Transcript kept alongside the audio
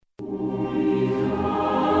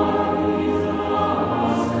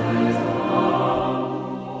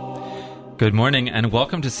Good morning and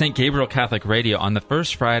welcome to St. Gabriel Catholic Radio on the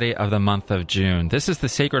first Friday of the month of June. This is the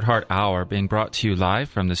Sacred Heart Hour being brought to you live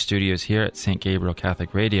from the studios here at St. Gabriel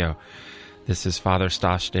Catholic Radio. This is Father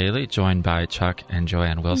Stosh Daly, joined by Chuck and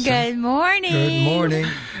Joanne Wilson. Good morning. Good morning.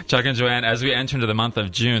 Chuck and Joanne, as we enter into the month of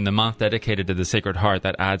June, the month dedicated to the Sacred Heart,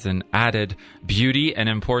 that adds an added beauty and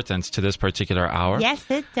importance to this particular hour. Yes,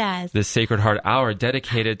 it does. This Sacred Heart Hour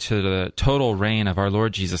dedicated to the total reign of our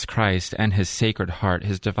Lord Jesus Christ and His Sacred Heart,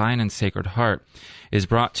 His divine and Sacred Heart, is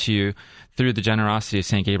brought to you through the generosity of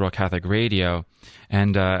St. Gabriel Catholic Radio.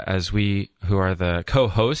 And as we, who are the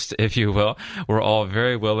co-hosts, if you will, we're all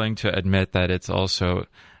very willing to admit that it's also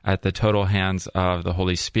at the total hands of the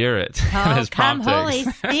Holy Spirit. Oh, his come promptings.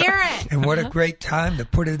 Holy Spirit. And what a great time to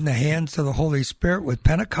put it in the hands of the Holy Spirit with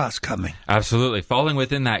Pentecost coming. Absolutely. Falling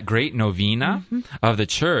within that great novena of the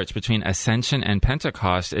Church between Ascension and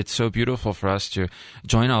Pentecost, it's so beautiful for us to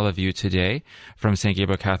join all of you today from St.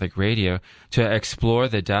 Gabriel Catholic Radio to explore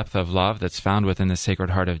the depth of love that's found within the Sacred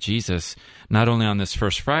Heart of Jesus, not only on this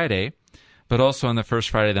first Friday, but also on the first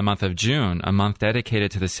Friday of the month of June, a month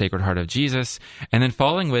dedicated to the Sacred Heart of Jesus, and then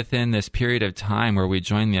falling within this period of time where we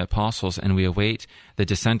join the apostles and we await the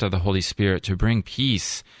descent of the Holy Spirit to bring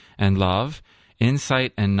peace and love,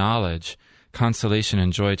 insight and knowledge, consolation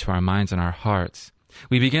and joy to our minds and our hearts.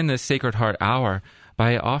 We begin this Sacred Heart Hour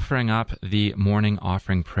by offering up the morning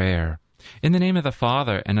offering prayer. In the name of the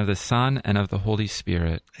Father, and of the Son, and of the Holy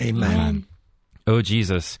Spirit. Amen. O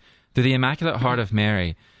Jesus, through the Immaculate Heart of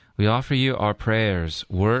Mary, we offer you our prayers,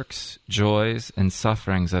 works, joys, and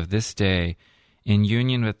sufferings of this day in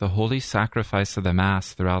union with the holy sacrifice of the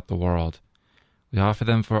Mass throughout the world. We offer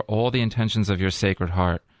them for all the intentions of your Sacred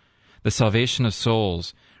Heart, the salvation of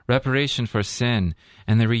souls, reparation for sin,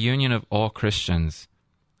 and the reunion of all Christians.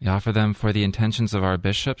 We offer them for the intentions of our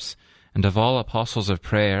bishops and of all apostles of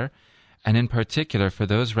prayer, and in particular for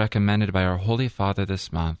those recommended by our Holy Father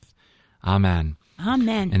this month. Amen.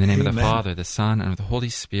 Amen. In the name of the Amen. Father, the Son, and of the Holy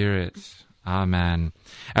Spirit. Amen.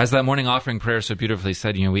 As that morning offering prayer so beautifully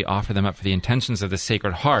said, we offer them up for the intentions of the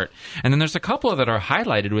Sacred Heart. And then there's a couple that are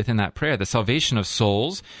highlighted within that prayer: the salvation of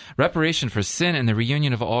souls, reparation for sin, and the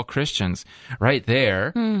reunion of all Christians. Right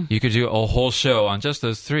there, you could do a whole show on just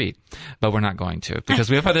those three. But we're not going to, because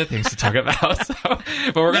we have other things to talk about.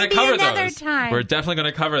 But we're going to cover another those. time. We're definitely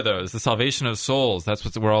going to cover those. The salvation of souls, that's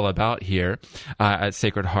what we're all about here at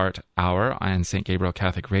Sacred Heart Hour and St. Gabriel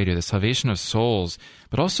Catholic Radio. The salvation of souls,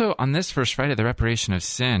 but also on this first Friday, the reparation of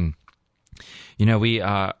sin. We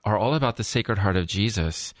are all about the Sacred Heart of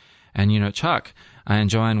Jesus. And, Chuck and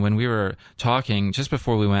Joanne, when we were talking just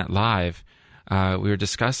before we went live, we were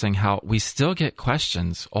discussing how we still get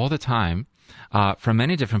questions all the time from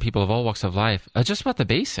many different people of all walks of life just about the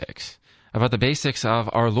basics of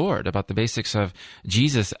our Lord, about the basics of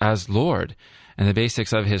Jesus as Lord, and the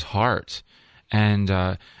basics of His heart. And,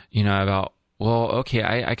 about, well,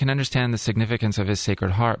 okay, I can understand the significance of His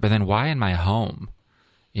Sacred Heart, but then why in my home?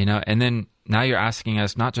 And then now you're asking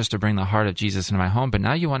us not just to bring the heart of Jesus into my home, but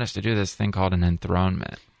now you want us to do this thing called an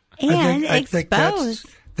enthronement. And I think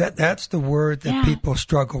that's the word that people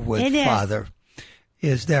struggle with, It is. Father,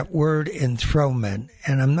 is that word enthronement.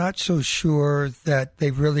 And I'm not so sure that they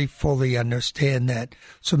really fully understand that.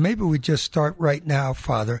 So maybe we just start right now,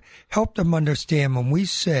 Father. Help them understand when we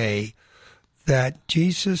say that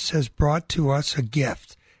Jesus has brought to us a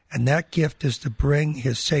gift, and that gift is to bring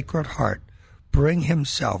His Sacred Heart, bring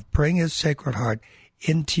Himself, bring His Sacred Heart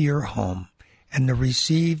into your home, and to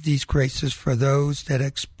receive these graces for those that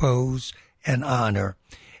expose and honor.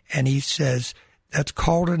 And He says that's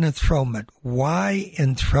called an enthronement. Why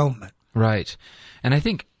enthronement? Right. And I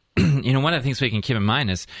think, one of the things we can keep in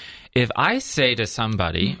mind is if I say to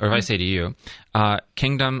somebody, or if I say to you,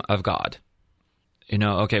 kingdom of God,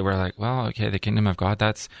 okay, we're like, well, okay, the kingdom of God,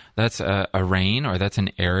 that's a reign, or that's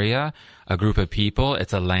an area, a group of people,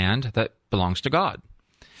 it's a land that belongs to God.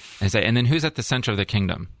 And then who's at the center of the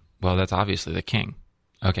kingdom? Well, that's obviously the king.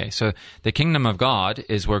 Okay, so the kingdom of God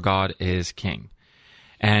is where God is king.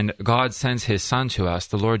 And God sends His Son to us,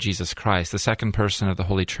 the Lord Jesus Christ, the second person of the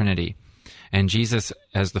Holy Trinity. And Jesus,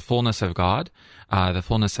 as the fullness of God, the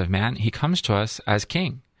fullness of man, He comes to us as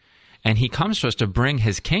king. And He comes to us to bring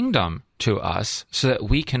His kingdom to us so that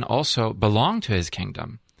we can also belong to His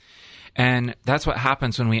kingdom. And that's what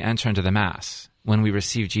happens when we enter into the Mass, when we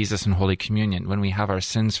receive Jesus in Holy Communion, when we have our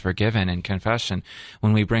sins forgiven in confession,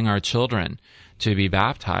 when we bring our children to be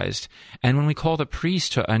baptized, and when we call the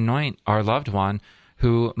priest to anoint our loved one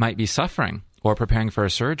who might be suffering or preparing for a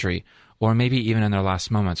surgery, or maybe even in their last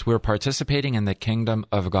moments. We're participating in the kingdom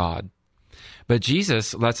of God. But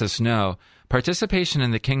Jesus lets us know participation in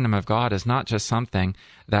the kingdom of God is not just something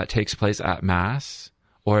that takes place at Mass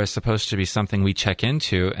or is supposed to be something we check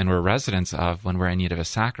into and we're residents of when we're in need of a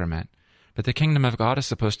sacrament. But the kingdom of God is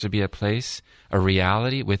supposed to be a place, a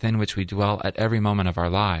reality within which we dwell at every moment of our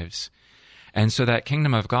lives. And so that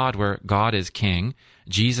kingdom of God, where God is king,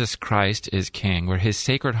 Jesus Christ is king, where his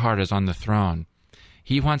sacred heart is on the throne,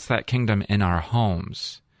 he wants that kingdom in our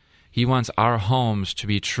homes. He wants our homes to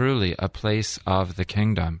be truly a place of the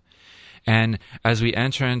kingdom. And as we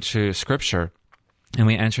enter into Scripture and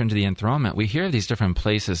we enter into the enthronement, we hear these different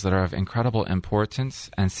places that are of incredible importance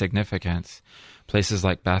and significance. Places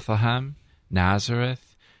like Bethlehem,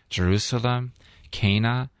 Nazareth, Jerusalem,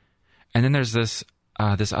 Cana. And then there's this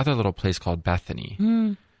other little place called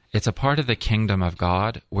Bethany. It's a part of the kingdom of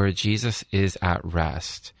God where Jesus is at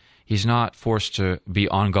rest. He's not forced to be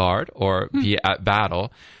on guard or be at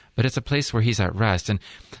battle, but it's a place where he's at rest. And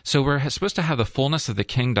so we're supposed to have the fullness of the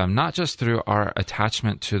kingdom, not just through our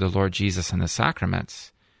attachment to the Lord Jesus and the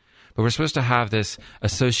sacraments, but we're supposed to have this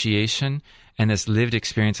association and this lived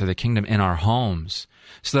experience of the kingdom in our homes,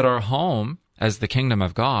 so that our home as the kingdom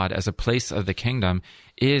of God, as a place of the kingdom,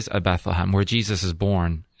 is a Bethlehem where Jesus is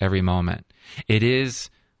born every moment. It is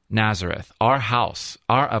Nazareth, our house,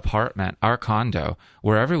 our apartment, our condo,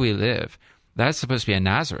 wherever we live. That's supposed to be a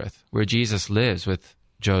Nazareth where Jesus lives with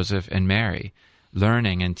Joseph and Mary,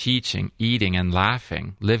 learning and teaching, eating and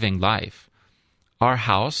laughing, living life. Our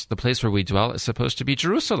house, the place where we dwell, is supposed to be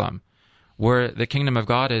Jerusalem, where the kingdom of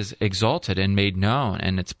God is exalted and made known,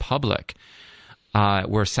 and it's public,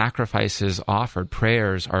 where sacrifices offered,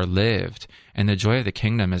 prayers are lived, and the joy of the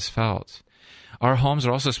kingdom is felt. Our homes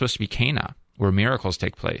are also supposed to be Cana, where miracles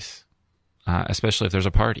take place, especially if there's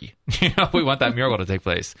a party. We want that miracle to take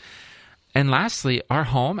place. And lastly, our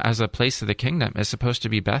home as a place of the kingdom is supposed to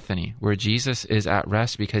be Bethany, where Jesus is at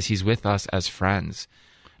rest because he's with us as friends,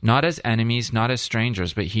 not as enemies, not as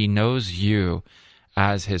strangers, but he knows you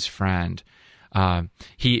as his friend.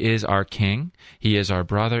 He is our king, he is our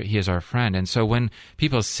brother, he is our friend. And so when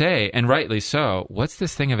people say, and rightly so, what's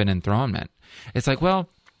this thing of an enthronement? It's like, well,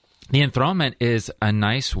 the enthronement is a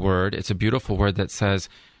nice word. It's a beautiful word that says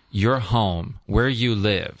your home, where you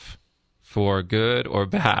live, for good or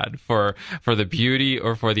bad, for the beauty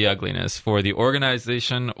or for the ugliness, for the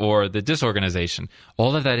organization or the disorganization.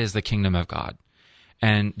 All of that is the kingdom of God.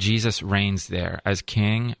 And Jesus reigns there as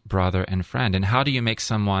king, brother, and friend. And how do you make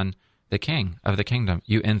someone the king of the kingdom?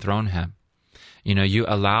 You enthrone him. You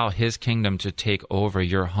allow his kingdom to take over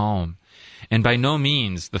your home. And by no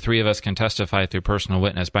means, the three of us can testify through personal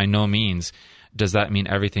witness, by no means does that mean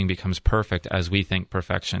everything becomes perfect as we think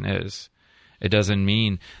perfection is. It doesn't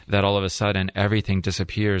mean that all of a sudden everything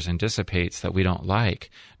disappears and dissipates that we don't like.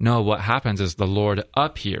 No, what happens is the Lord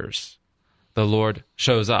appears. The Lord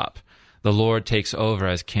shows up. The Lord takes over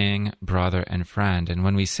as king, brother, and friend. And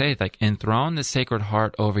when we say, enthrone the Sacred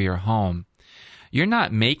Heart over your home, you're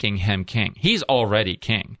not making him king. He's already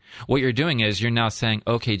king. What you're doing is you're now saying,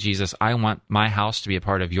 okay, Jesus, I want my house to be a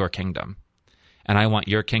part of your kingdom. And I want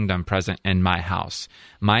your kingdom present in my house.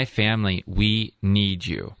 My family, we need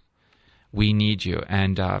you. We need you.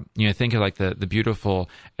 And, think of the beautiful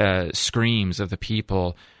screams of the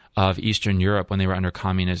people of Eastern Europe when they were under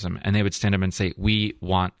communism. And they would stand up and say, we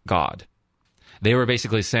want God. They were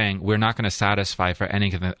basically saying, we're not going to satisfy for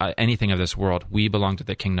anything of this world. We belong to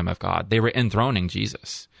the kingdom of God. They were enthroning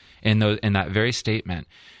Jesus in that very statement.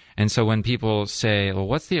 And so when people say, well,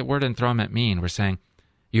 what's the word enthronement mean? We're saying,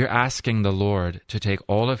 you're asking the Lord to take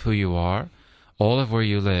all of who you are, all of where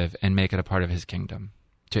you live, and make it a part of his kingdom,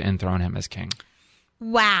 to enthrone him as king.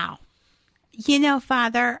 Wow.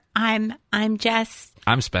 Father, I'm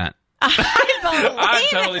spent. I'm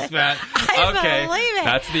totally spent. I believe it.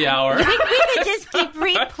 That's the hour. We could just keep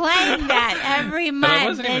replaying that every month. I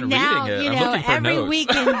wasn't even now, reading it. I'm looking for every notes.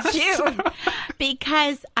 week in June.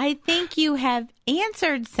 Because I think you have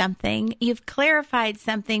answered something, you've clarified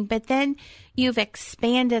something, but then you've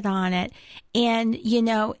expanded on it. And,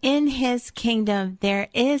 in his kingdom, there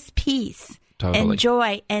is peace. Totally. And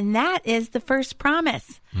joy. And that is the first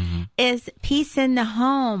promise, is peace in the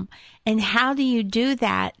home. And how do you do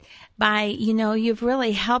that? By, you've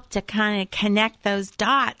really helped to kind of connect those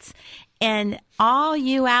dots. And all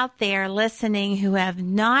you out there listening who have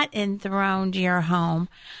not enthroned your home,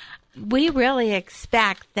 we really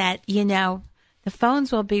expect that, the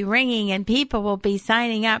phones will be ringing and people will be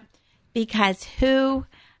signing up, because who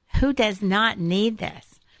does not need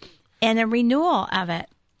this? And a renewal of it.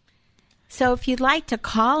 So if you'd like to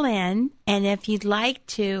call in, and if you'd like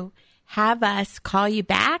to have us call you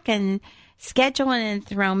back and schedule an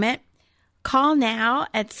enthronement, call now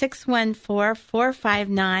at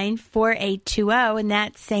 614-459-4820, and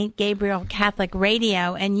that's St. Gabriel Catholic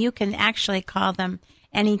Radio, and you can actually call them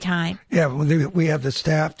anytime. Yeah, well, we have the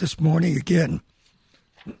staff this morning again,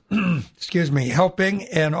 excuse me, helping.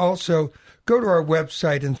 And also go to our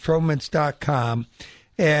website, enthronements.com.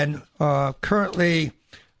 And currently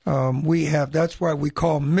we have, that's why we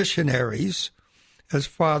call missionaries. As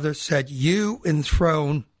Father said, you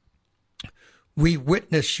enthrone, we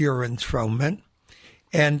witness your enthronement.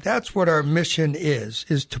 And that's what our mission is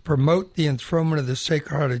to promote the enthronement of the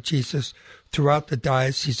Sacred Heart of Jesus throughout the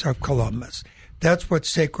Diocese of Columbus. That's what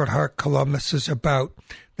Sacred Heart Columbus is about.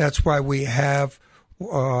 That's why we have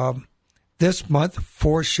this month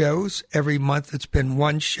 4 shows. Every month it's been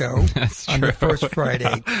 1 show on the first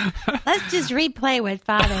Friday. Let's just replay what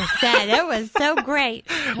Father said. It was so great.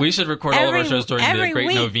 We should record all of our shows during the Great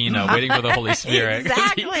week. Novena, waiting for the Holy Spirit.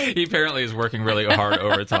 Exactly. He apparently is working really hard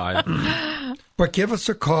overtime. But give us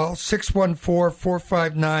a call,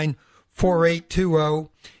 614-459-4820.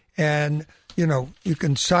 And, you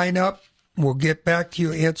can sign up. We'll get back to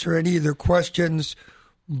you, answer any of their questions.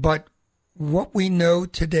 But what we know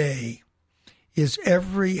today is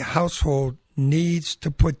every household needs to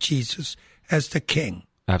put Jesus as the king.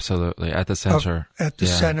 Absolutely. At the center.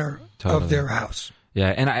 Center of their house.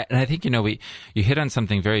 Yeah, and I think, you hit on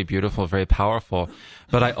something very beautiful, very powerful,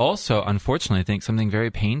 but I also, unfortunately, think something very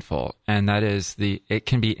painful, and that is it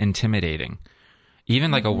can be intimidating. Even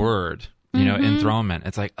like a word, enthronement.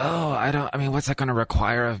 It's like, what's that going to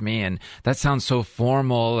require of me? And that sounds so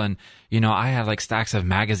formal, and, I have like stacks of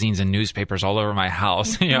magazines and newspapers all over my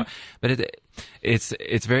house, but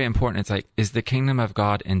it's very important. It's like, is the kingdom of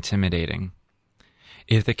God intimidating?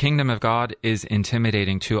 If the kingdom of God is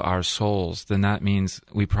intimidating to our souls, then that means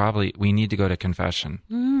we need to go to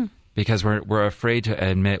confession because we're afraid to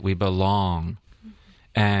admit we belong.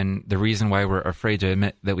 And the reason why we're afraid to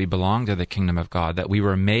admit that we belong to the kingdom of God, that we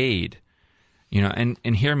were made,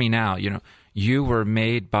 and hear me now, you were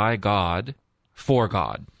made by God for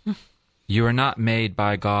God. You are not made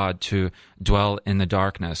by God to dwell in the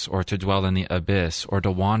darkness or to dwell in the abyss or to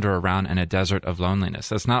wander around in a desert of loneliness.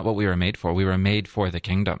 That's not what we were made for. We were made for the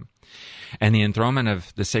kingdom. And the enthronement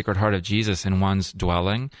of the Sacred Heart of Jesus in one's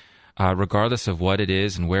dwelling, regardless of what it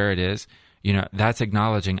is and where it is, that's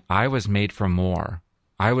acknowledging I was made for more.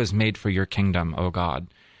 I was made for your kingdom, O God,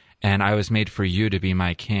 and I was made for you to be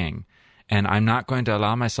my king. And I'm not going to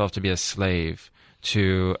allow myself to be a slave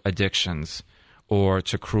to addictions or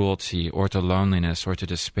to cruelty, or to loneliness, or to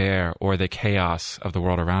despair, or the chaos of the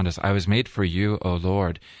world around us. I was made for you, O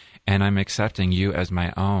Lord, and I'm accepting you as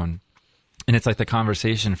my own. And it's like the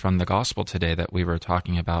conversation from the gospel today that we were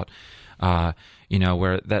talking about, where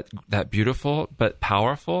that beautiful but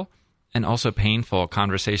powerful and also painful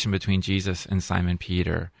conversation between Jesus and Simon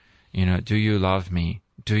Peter. Do you love me?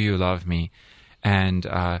 Do you love me? And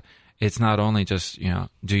it's not only just,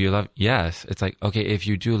 do you love? Yes, it's like, okay, if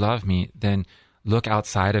you do love me, then look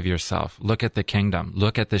outside of yourself. Look at the kingdom.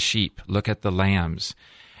 Look at the sheep. Look at the lambs.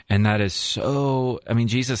 And that is so,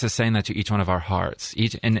 Jesus is saying that to each one of our hearts.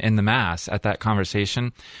 In the Mass, at that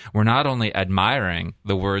conversation, we're not only admiring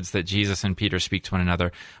the words that Jesus and Peter speak to one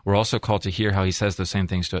another, we're also called to hear how he says those same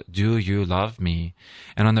things to, do you love me?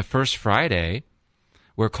 And on the first Friday,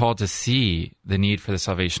 we're called to see the need for the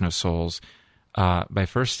salvation of souls by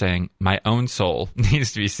first saying, my own soul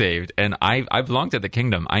needs to be saved. And I belong to the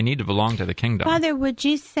kingdom. I need to belong to the kingdom. Father, would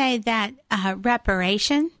you say that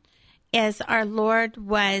reparation, as our Lord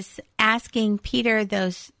was asking Peter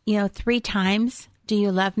those, 3 times, do you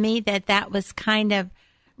love me, that was kind of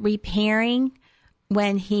repairing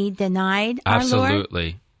when he denied our Lord?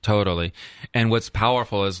 Absolutely. Totally. And what's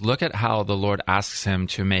powerful is look at how the Lord asks him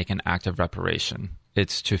to make an act of reparation.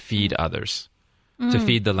 It's to feed others. To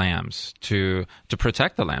feed the lambs, to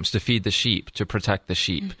protect the lambs, to feed the sheep, to protect the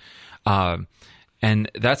sheep.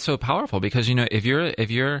 And that's so powerful because, if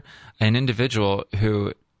you're an individual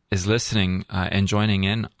who is listening and joining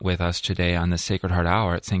in with us today on the Sacred Heart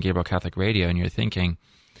Hour at St. Gabriel Catholic Radio, and you're thinking,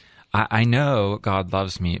 I know God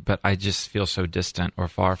loves me, but I just feel so distant or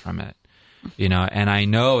far from it, and I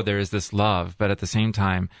know there is this love, but at the same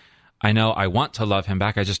time, I know I want to love him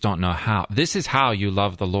back. I just don't know how. This is how you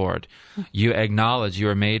love the Lord. You acknowledge you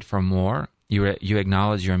are made for more. You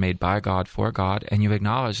acknowledge you are made by God for God, and you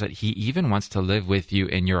acknowledge that he even wants to live with you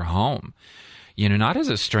in your home. Not as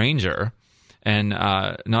a stranger and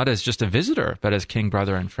not as just a visitor, but as king,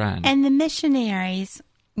 brother, and friend. And the missionaries,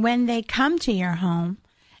 when they come to your home,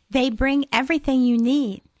 they bring everything you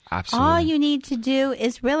need. Absolutely. All you need to do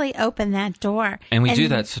is really open that door. And we do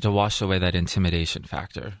that to wash away that intimidation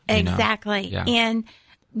factor. Exactly. Yeah. And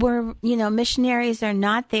missionaries are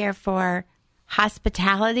not there for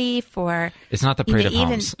hospitality, for It's not the Parade of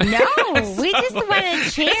Homes. No, we just want a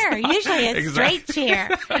chair, usually a straight chair.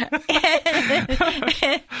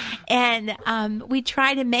 And we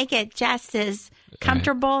try to make it just as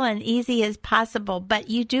comfortable and easy as possible. But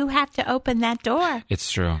you do have to open that door. It's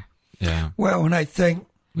true. Yeah. Well, and I think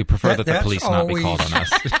We prefer that the that's police not be called on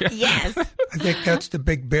us. Yes. I think that's the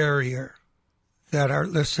big barrier that our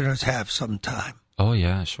listeners have sometime. Oh,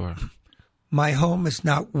 yeah, sure. My home is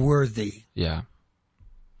not worthy, Yeah.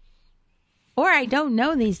 Or I don't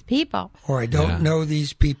know these people. or I don't Yeah. know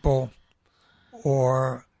these people,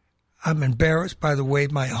 or I'm embarrassed by the way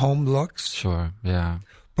my home looks. Sure. Yeah.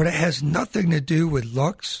 But it has nothing to do with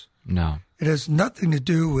looks. No. It has nothing to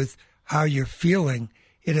do with how you're feeling.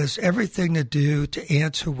 It has everything to do to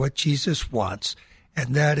answer what Jesus wants,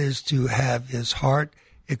 and that is to have his heart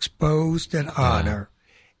exposed in honor,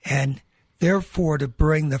 and therefore to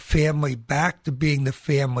bring the family back to being the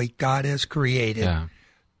family God has created. Yeah.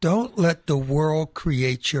 Don't let the world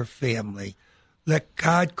create your family. Let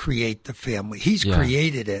God create the family. He's Yeah.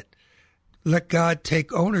 created it. Let God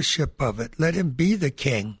take ownership of it. Let him be the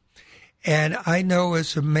king. And I know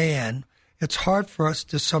as a man, it's hard for us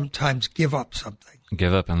to sometimes give up something.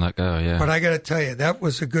 Give up and let go. Yeah. But I got to tell you, that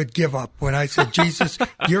was a good give up when I said, Jesus,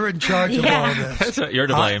 you're in charge of all this. You're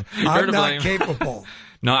to blame. You're I'm to not blame. capable.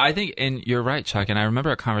 No, I think, and you're right, Chuck. And I remember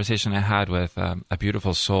a conversation I had with a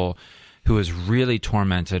beautiful soul who was really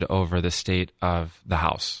tormented over the state of the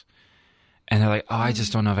house. And they're like, "Oh, I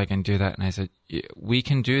just don't know if I can do that." And I said, "We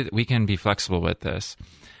can be flexible with this."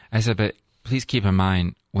 I said, "But please keep in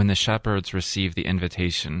mind, when the shepherds received the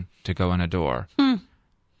invitation to go in a door,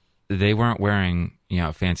 they weren't wearing,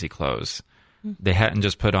 fancy clothes. They hadn't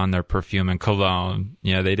just put on their perfume and cologne.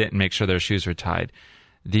 They didn't make sure their shoes were tied.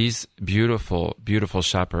 These beautiful, beautiful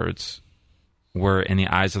shepherds were, in the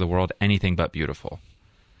eyes of the world, anything but beautiful.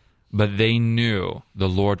 But they knew the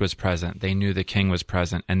Lord was present. They knew the King was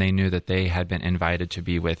present, and they knew that they had been invited to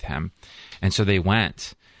be with him. And so they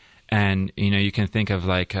went. And, you can think of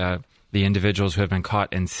like the individuals who have been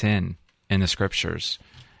caught in sin in the scriptures.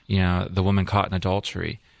 The woman caught in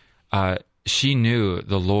adultery. She knew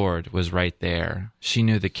the Lord was right there. She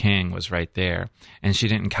knew the King was right there. And she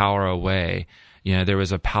didn't cower away. There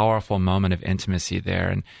was a powerful moment of intimacy there.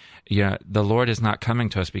 And, the Lord is not coming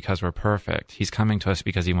to us because we're perfect. He's coming to us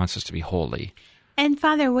because he wants us to be holy. And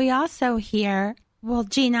Father, we also hear, well,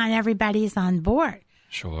 gee, not everybody's on board.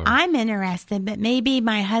 Sure. I'm interested, but maybe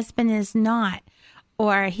my husband is not.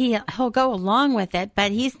 Or he'll go along with it,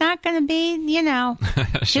 but he's not going to be,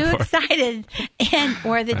 too excited,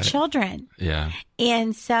 or the children. Yeah.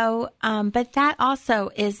 And so, but that also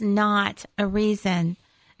is not a reason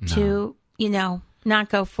to, not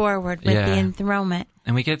go forward with the enthronement.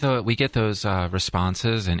 And we get those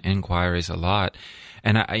responses and inquiries a lot.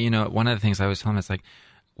 And one of the things I always tell them is like,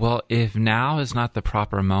 well, if now is not the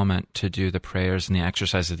proper moment to do the prayers and the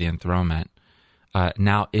exercise of the enthronement,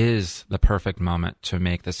 now is the perfect moment to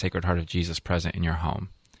make the Sacred Heart of Jesus present in your home.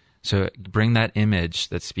 So bring that image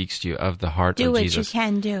that speaks to you of the heart of Jesus. Do what you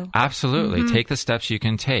can do. Absolutely. Take the steps you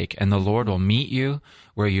can take, and the Lord will meet you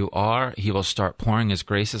where you are. He will start pouring his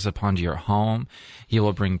graces upon your home. He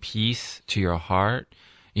will bring peace to your heart.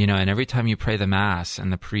 And every time you pray the Mass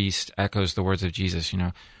and the priest echoes the words of Jesus,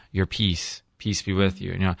 your peace be with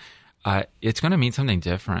you. It's going to mean something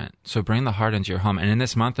different. So bring the heart into your home. And in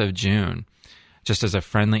this month of June, just as a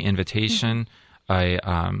friendly invitation, a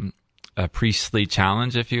priestly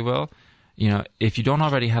challenge, if you will, if you don't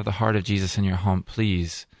already have the heart of Jesus in your home,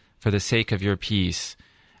 please, for the sake of your peace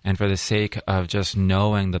and for the sake of just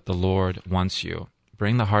knowing that the Lord wants you,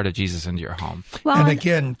 bring the heart of Jesus into your home. Well, And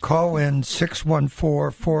again, call in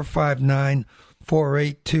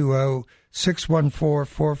 614-459-4820,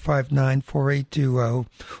 614-459-4820,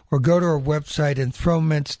 or go to our website,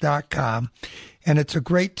 enthronements.com. And it's a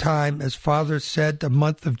great time, as Father said, the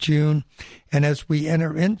month of June. And as we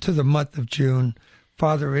enter into the month of June,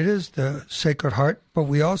 Father, it is the Sacred Heart, but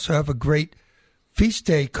we also have a great feast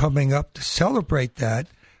day coming up to celebrate that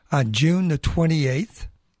on June the 28th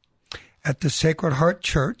at the Sacred Heart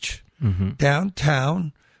Church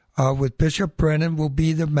downtown. With Bishop Brennan will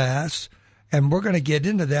be the Mass. And we're going to get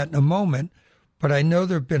into that in a moment. But I know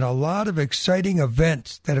there have been a lot of exciting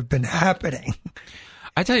events that have been happening.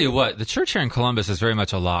 I tell you what, the church here in Columbus is very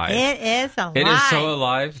much alive. it is alive. It is so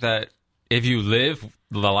alive that if you live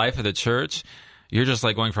the life of the church, you're just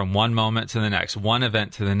like going from one moment to the next, one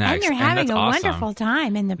event to the next. And you're having that's a awesome. wonderful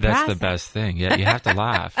time in the That's process. the best thing. Yeah, you have to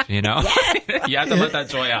laugh, You have to let that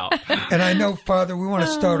joy out. And I know, Father, we want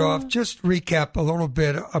to start off, just recap a little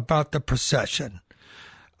bit about the procession.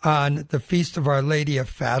 On the Feast of Our Lady of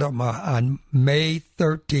Fatima on May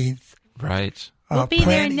 13th, Right. We'll be there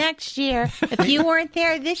planning. next year. If you weren't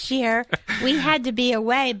there this year, we had to be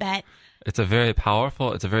away, but It's a very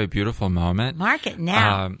powerful, it's a very beautiful moment. mark it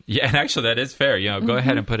now. Yeah, and actually that is fair. Go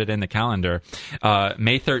ahead and put it in the calendar.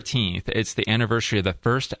 May 13th, it's the anniversary of the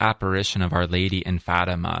first apparition of Our Lady in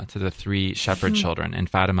Fatima to the 3 shepherd children in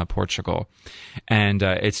Fatima, Portugal. And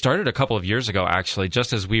it started a couple of years ago, actually,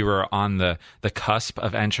 just as we were on the cusp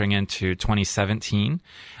of entering into 2017.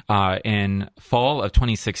 In fall of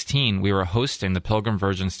 2016, we were hosting the Pilgrim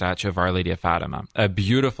Virgin statue of Our Lady of Fatima, a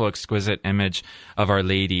beautiful, exquisite image of Our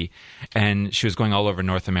Lady, and she was going all over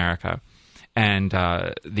North America. And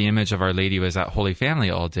the image of Our Lady was at Holy Family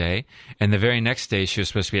all day, and the very next day she was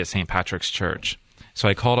supposed to be at St. Patrick's Church. So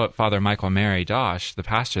I called up Father Michael Mary Dosh, the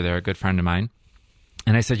pastor there, a good friend of mine,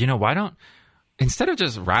 and I said, why don't, instead of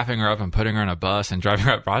just wrapping her up and putting her on a bus and driving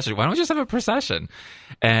her up Broad Street, why don't we just have a procession?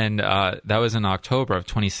 And that was in October of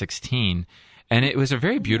 2016. And it was a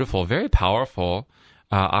very beautiful, very powerful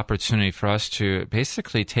opportunity for us to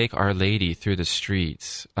basically take Our Lady through the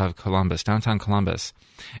streets of Columbus, downtown Columbus.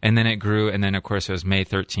 And then it grew. And then, of course, it was May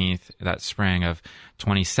 13th, that spring of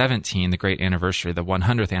 2017, the great anniversary, the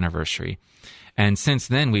 100th anniversary. And since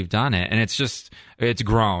then, we've done it, and it's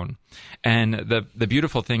grown. And the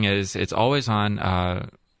beautiful thing is, it's always on,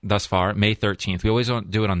 thus far, May 13th. We always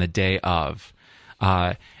don't do it on the day of.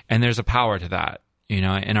 And there's a power to that,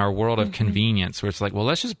 in our world of convenience, where it's like, well,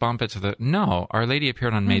 let's just bump it to no, Our Lady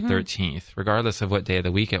appeared on May 13th, regardless of what day of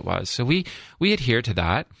the week it was. So we adhere to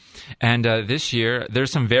that. And this year,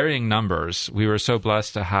 there's some varying numbers. We were so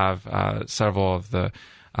blessed to have several of the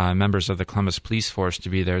members of the Columbus Police Force to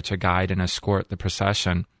be there to guide and escort the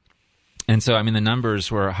procession. And so, the numbers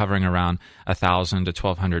were hovering around 1,000 to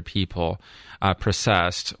 1,200 people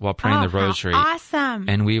processed while praying the rosary. How awesome.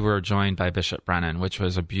 And we were joined by Bishop Brennan, which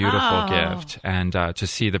was a beautiful gift. And to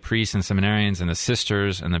see the priests and seminarians and the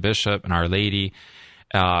sisters and the bishop and Our Lady,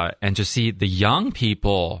 and to see the young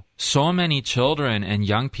people, so many children and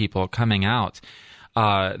young people coming out.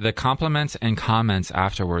 The compliments and comments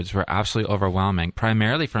afterwards were absolutely overwhelming,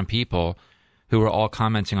 primarily from people who were all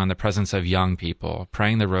commenting on the presence of young people,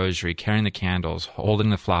 praying the rosary, carrying the candles, holding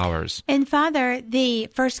the flowers. And Father, the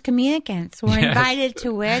first communicants were invited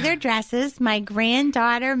to wear their dresses. My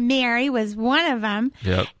granddaughter, Mary, was one of them.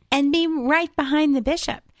 Yep. And be right behind the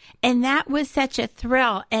bishop. And that was such a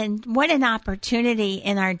thrill. And what an opportunity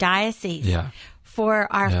in our diocese. Yeah. For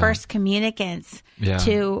our first communicants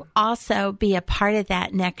to also be a part of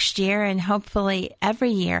that next year and hopefully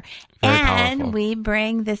every year. Very and powerful. we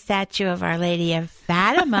bring the statue of Our Lady of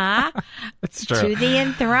Fatima That's true. to the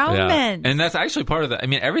enthronement. And that's actually part of the,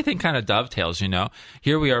 everything kind of dovetails,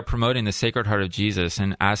 Here we are promoting the Sacred Heart of Jesus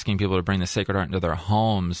and asking people to bring the Sacred Heart into their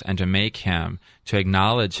homes and to make him, to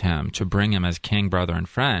acknowledge him, to bring him as king, brother, and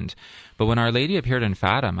friend. But when Our Lady appeared in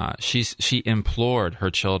Fatima, she implored her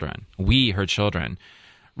children, her children,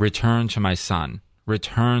 return to my son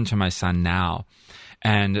now.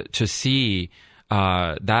 And to see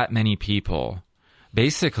that many people,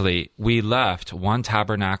 basically, we left one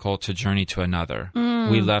tabernacle to journey to another.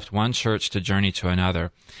 We left one church to journey to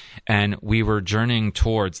another. And we were journeying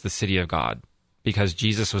towards the city of God because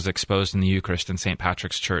Jesus was exposed in the Eucharist in St.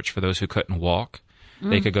 Patrick's Church. For those who couldn't walk,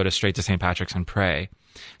 they could go straight to St. Patrick's and pray.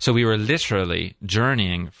 So we were literally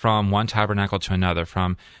journeying from one tabernacle to another,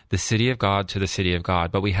 from the city of God to the city of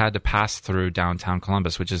God. But we had to pass through downtown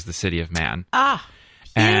Columbus, which is the city of man.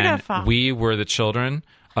 Beautiful. And we were the children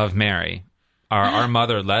of Mary. Our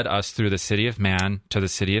mother led us through the city of man to the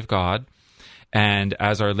city of God. And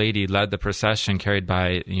as Our Lady led the procession carried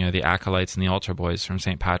by, the acolytes and the altar boys from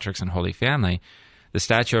St. Patrick's and Holy Family, the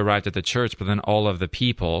statue arrived at the church, but then all of the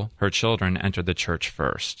people, her children, entered the church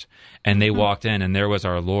first. And they walked in, and there was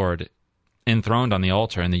our Lord enthroned on the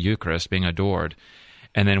altar in the Eucharist being adored.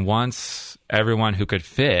 And then once everyone who could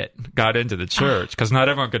fit got into the church, because not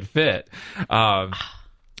everyone could fit,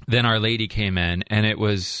 then Our Lady came in, and it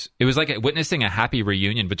was like witnessing a happy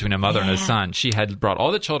reunion between a mother and a son. She had brought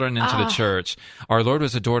all the children into the church. Our Lord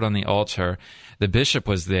was adored on the altar. The bishop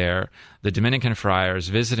was there, the Dominican friars,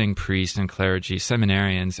 visiting priests and clergy,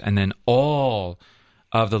 seminarians, and then all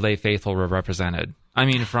of the lay faithful were represented.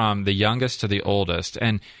 From the youngest to the oldest.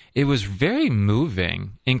 And it was very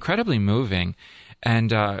moving, incredibly moving. And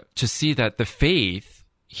to see that the faith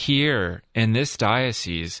here in this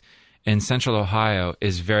diocese in Central Ohio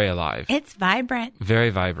is very alive. It's vibrant. Very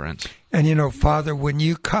vibrant. And Father, when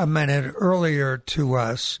you commented earlier to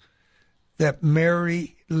us that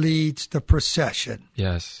Mary leads the procession.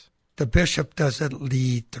 Yes. The bishop doesn't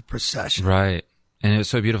lead the procession. Right. And it was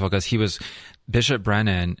so beautiful because Bishop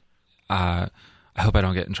Brennan, I hope I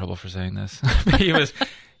don't get in trouble for saying this, but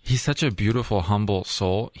He's such a beautiful, humble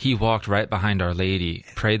soul. He walked right behind Our Lady,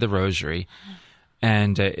 prayed the rosary,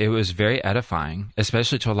 and it was very edifying,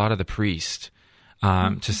 especially to a lot of the priests,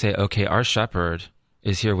 to say, okay, our shepherd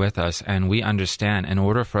is here with us, and we understand in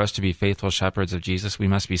order for us to be faithful shepherds of Jesus, we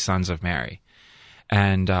must be sons of Mary.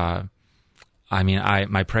 And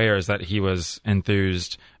my prayer is that he was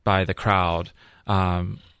enthused by the crowd.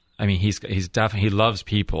 He's definitely, he loves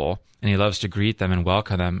people, and he loves to greet them and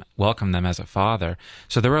welcome them as a father.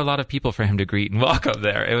 So there were a lot of people for him to greet and welcome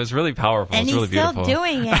there. It was really powerful. And it was really he's beautiful. still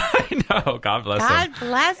doing it. I know. God bless him. God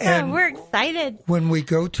bless him. And we're excited. When we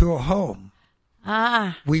go to a home,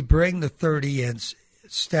 we bring the 30-inch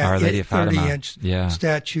Our Lady of Fatima. 30-inch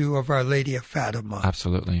statue of Our Lady of Fatima.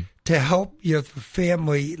 Absolutely. To help your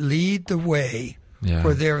family lead the way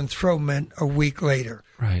for their enthronement a week later.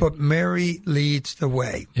 Right. But Mary leads the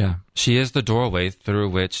way. Yeah. She is the doorway through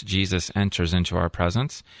which Jesus enters into our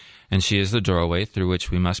presence, and she is the doorway through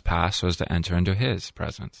which we must pass so as to enter into his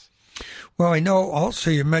presence. Well, I know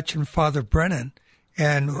also you mentioned Father Brennan,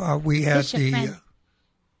 and we had Bishop Brennan.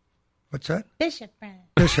 What's that? Bishop Brennan.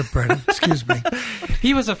 Bishop Brennan, excuse me.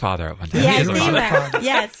 He was a father at one time. Yes, He he is a father. was.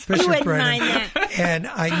 Yes, Bishop you wouldn't Brennan. mind that. And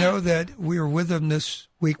I know that we were with him this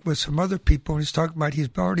week with some other people, and he's talking about he's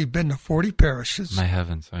already been to 40 parishes. My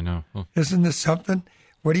heavens, I know. Oh. Isn't this something?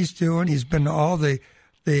 What he's doing, he's been to all the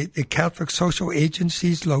Catholic social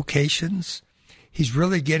agencies, locations. He's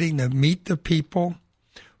really getting to meet the people,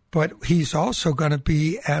 but he's also going to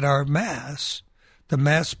be at our Mass, the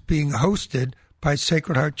Mass being hosted by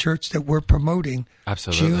Sacred Heart Church that we're promoting.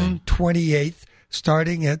 Absolutely. June 28th,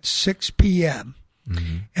 starting at 6 p.m.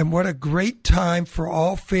 Mm-hmm. And what a great time for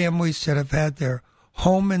all families that have had their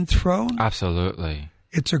home enthroned. Absolutely.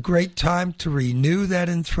 It's a great time to renew that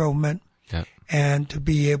enthronement Yep. and to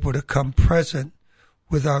be able to come present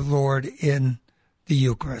with our Lord in the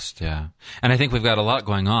Eucharist. Yeah. And I think we've got a lot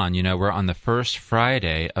going on. You know, we're on the first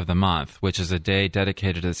Friday of the month, which is a day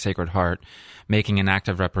dedicated to the Sacred Heart, making an act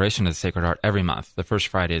of reparation to the Sacred Heart every month. The first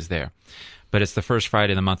Friday is there. But it's the first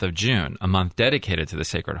Friday of the month of June, a month dedicated to the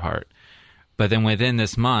Sacred Heart. But then within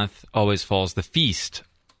this month always falls the feast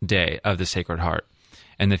day of the Sacred Heart.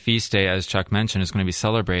 And the feast day, as Chuck mentioned, is going to be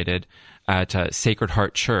celebrated at Sacred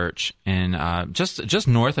Heart Church in just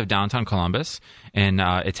north of downtown Columbus in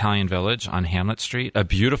Italian Village on Hamlet Street. A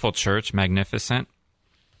beautiful church, magnificent,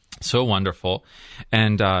 so wonderful.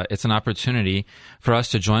 And it's an opportunity for us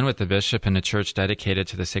to join with the bishop in a church dedicated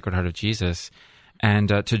to the Sacred Heart of Jesus and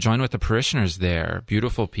to join with the parishioners there,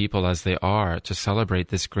 beautiful people as they are, to celebrate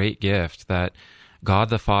this great gift that God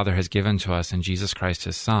the Father has given to us in Jesus Christ,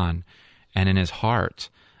 his Son, and in his heart.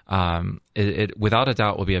 It without a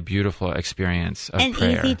doubt will be a beautiful experience of And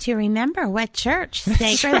prayer. easy to remember. What church?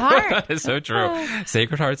 Sacred Heart. That is so true.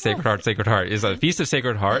 Sacred Heart, Sacred Heart, Sacred Heart is a feast of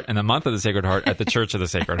Sacred Heart and the month of the Sacred Heart at the Church of the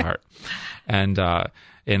Sacred Heart. And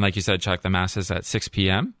like you said, Chuck, the Mass is at 6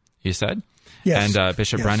 p.m., you said? Yes. And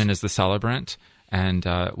Bishop Brennan is the celebrant. And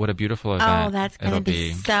what a beautiful event. Oh, that's going to it'll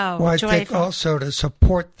be so Well, I joyful. think also to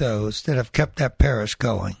support those that have kept that parish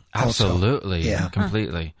going. also. Absolutely. Yeah.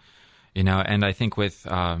 Completely. You know, and I think with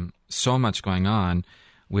so much going on,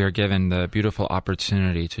 we are given the beautiful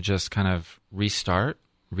opportunity to just kind of restart,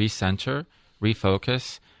 recenter,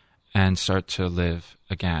 refocus, and start to live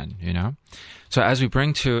again, you know? So as we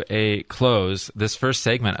bring to a close this first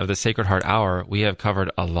segment of the Sacred Heart Hour, we have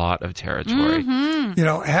covered a lot of territory. Mm-hmm. You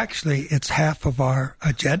know, actually, it's half of our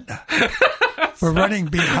agenda. We're running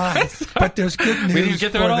behind, but there's good news. We didn't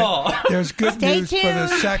get through it all. There's good Stay news for the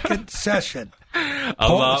tuned. second session. A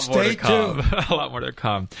lot more to Stay come. tuned. A lot more to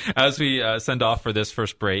come. As we send off for this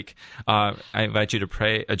first break, I invite you to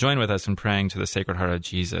pray. Join with us in praying to the Sacred Heart of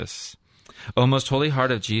Jesus. O most holy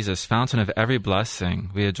heart of Jesus, fountain of every blessing,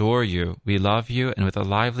 we adore you, we love you, and with a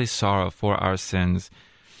lively sorrow for our sins,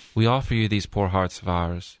 we offer you these poor hearts of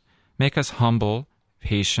ours. Make us humble,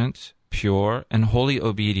 patient, pure, and wholly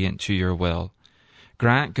obedient to your will.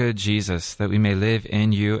 Grant, good Jesus, that we may live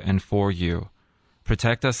in you and for you.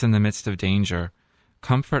 Protect us in the midst of danger.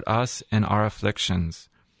 Comfort us in our afflictions.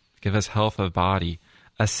 Give us health of body,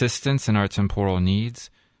 assistance in our temporal needs,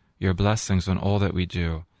 your blessings on all that we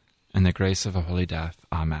do, and the grace of a holy death.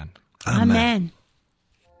 Amen. Amen.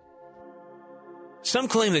 Some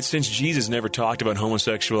claim that since Jesus never talked about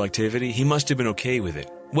homosexual activity, he must have been okay with it.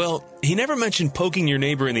 Well, he never mentioned poking your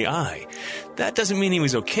neighbor in the eye. That doesn't mean he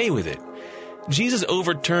was okay with it. Jesus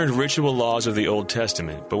overturned ritual laws of the Old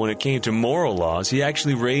Testament, but when it came to moral laws, he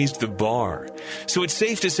actually raised the bar. So it's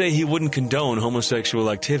safe to say he wouldn't condone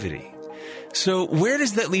homosexual activity. So where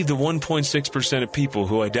does that leave the 1.6% of people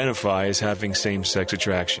who identify as having same-sex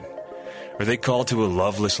attraction? Are they called to a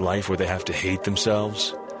loveless life where they have to hate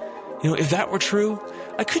themselves? You know, if that were true,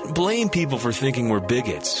 I couldn't blame people for thinking we're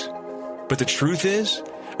bigots. But the truth is,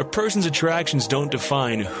 a person's attractions don't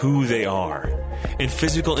define who they are. And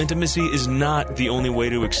physical intimacy is not the only way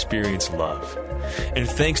to experience love. And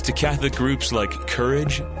thanks to Catholic groups like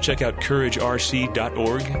Courage, check out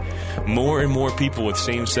couragerc.org, more and more people with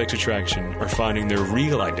same-sex attraction are finding their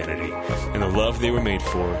real identity and the love they were made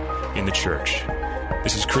for in the Church.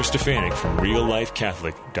 This is Chris Stefanik from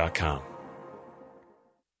reallifecatholic.com.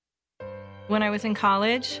 When I was in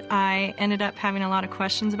college, I ended up having a lot of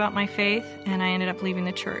questions about my faith, and I ended up leaving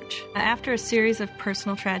the church. After a series of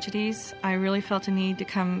personal tragedies, I really felt a need to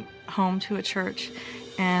come home to a church,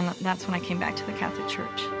 and that's when I came back to the Catholic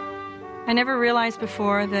Church. I never realized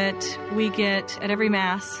before that we get, at every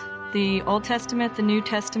Mass, the Old Testament, the New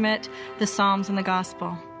Testament, the Psalms, and the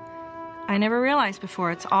Gospel. I never realized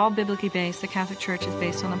before it's all biblically based. The Catholic Church is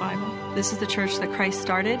based on the Bible. This is the church that Christ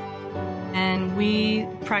started, and we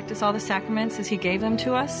practice all the sacraments as He gave them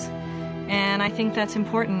to us, and I think that's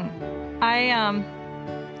important. I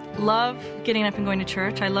love getting up and going to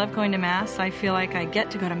church. I love going to Mass. I feel like I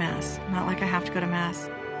get to go to Mass, not like I have to go to Mass.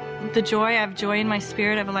 I have joy in my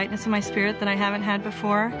spirit. I have a lightness in my spirit that I haven't had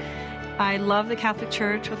before. I love the Catholic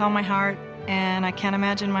Church with all my heart, and I can't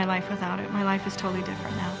imagine my life without it. My life is totally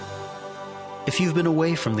different now. If you've been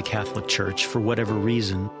away from the Catholic Church for whatever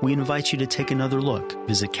reason, we invite you to take another look.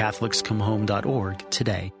 Visit CatholicsComeHome.org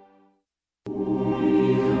today.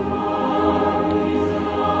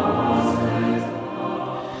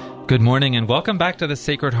 Good morning and welcome back to the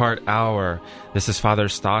Sacred Heart Hour. This is Father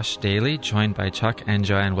Stosh Daly, joined by Chuck and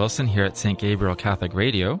Joanne Wilson here at St. Gabriel Catholic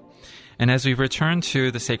Radio. And as we return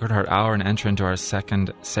to the Sacred Heart Hour and enter into our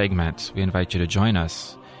second segment, we invite you to join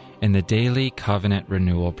us in the daily covenant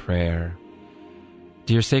renewal prayer.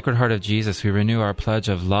 Dear Sacred Heart of Jesus, we renew our pledge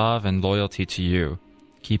of love and loyalty to you.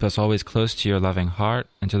 Keep us always close to your loving heart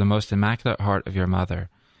and to the most immaculate heart of your mother.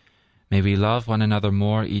 May we love one another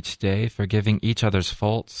more each day, forgiving each other's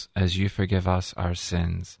faults as you forgive us our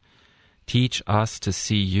sins. Teach us to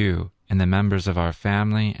see you in the members of our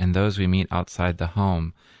family and those we meet outside the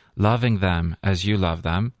home, loving them as you love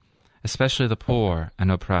them, especially the poor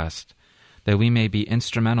and oppressed, that we may be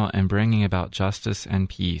instrumental in bringing about justice and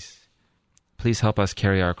peace. Please help us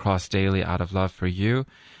carry our cross daily out of love for you,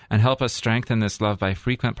 and help us strengthen this love by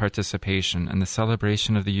frequent participation in the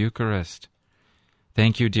celebration of the Eucharist.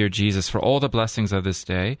 Thank you, dear Jesus, for all the blessings of this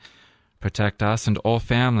day. Protect us and all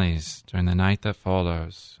families during the night that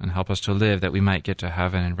follows, and help us to live that we might get to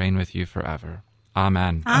heaven and reign with you forever.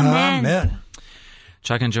 Amen. Amen. Amen.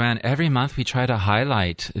 Chuck and Joanne, every month we try to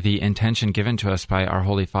highlight the intention given to us by our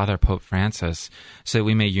Holy Father, Pope Francis, so that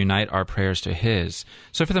we may unite our prayers to his.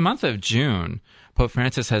 So for the month of June, Pope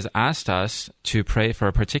Francis has asked us to pray for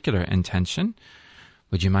a particular intention.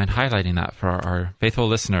 Would you mind highlighting that for our faithful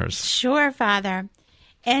listeners? Sure, Father.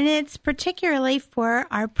 And it's particularly for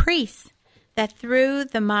our priests, that through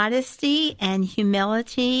the modesty and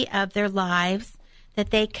humility of their lives, that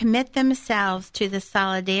they commit themselves to the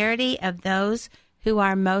solidarity of those who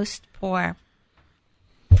are most poor.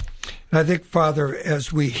 And I think, Father,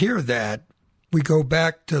 as we hear that, we go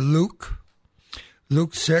back to Luke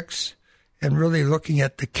 6, and really looking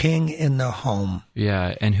at the king in the home.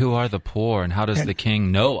 Yeah, and who are the poor, and how does the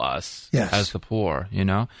king know us as the poor, you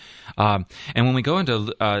know? And when we go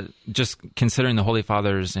into just considering the Holy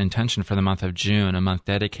Father's intention for the month of June, a month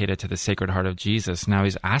dedicated to the Sacred Heart of Jesus, now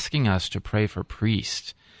he's asking us to pray for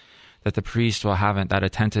priests, that the priest will have that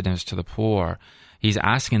attentiveness to the poor. He's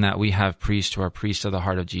asking that we have priests who are priests of the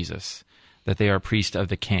heart of Jesus, that they are priests of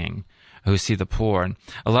the King, who see the poor. And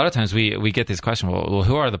a lot of times we get this question, well,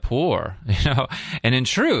 who are the poor? You know, and in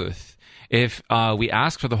truth, if we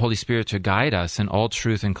ask for the Holy Spirit to guide us in all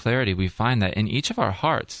truth and clarity, we find that in each of our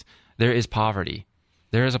hearts there is poverty.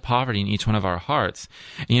 There is a poverty in each one of our hearts.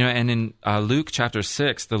 You know, and in Luke chapter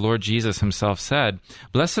 6, the Lord Jesus himself said,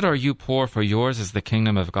 "Blessed are you poor, for yours is the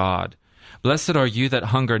kingdom of God. Blessed are you that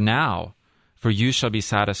hunger now, for you shall be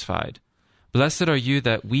satisfied. Blessed are you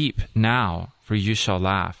that weep now, for you shall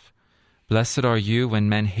laugh. Blessed are you when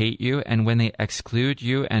men hate you, and when they exclude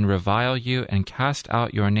you and revile you and cast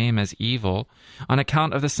out your name as evil on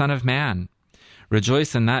account of the Son of Man.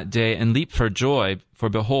 Rejoice in that day and leap for joy, for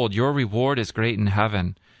behold, your reward is great in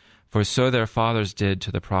heaven, for so their fathers did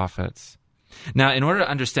to the prophets." Now, in order to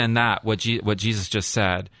understand that, what Jesus just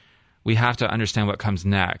said, we have to understand what comes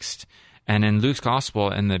next. And in Luke's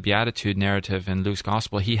Gospel, in the Beatitude narrative in Luke's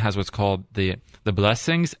Gospel, he has what's called the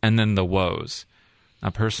blessings and then the woes. Now,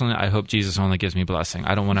 personally, I hope Jesus only gives me blessing.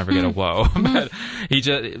 I don't want to ever get a woe. But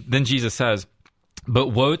then Jesus says, "But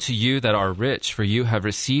woe to you that are rich, for you have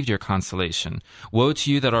received your consolation. Woe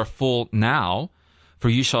to you that are full now, for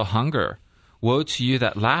you shall hunger. Woe to you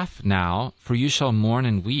that laugh now, for you shall mourn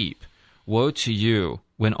and weep. Woe to you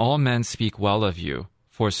when all men speak well of you,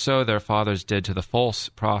 for so their fathers did to the false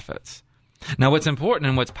prophets. Now, what's important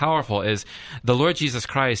and what's powerful is the Lord Jesus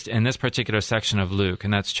Christ in this particular section of Luke,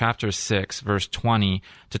 and that's chapter 6, verse 20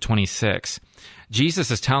 to 26. Jesus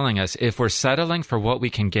is telling us if we're settling for what we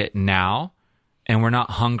can get now, and we're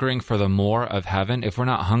not hungering for the more of heaven, if we're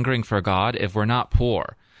not hungering for God, if we're not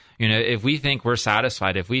poor, if we think we're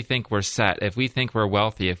satisfied, if we think we're set, if we think we're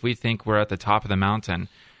wealthy, if we think we're at the top of the mountain,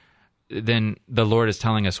 then the Lord is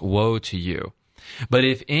telling us, woe to you. But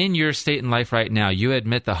if in your state in life right now, you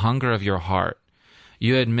admit the hunger of your heart,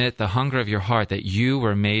 you admit the hunger of your heart that you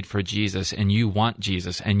were made for Jesus and you want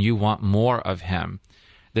Jesus and you want more of him,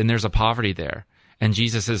 then there's a poverty there. And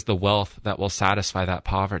Jesus is the wealth that will satisfy that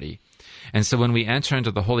poverty. And so when we enter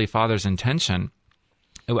into the Holy Father's intention,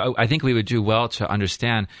 I think we would do well to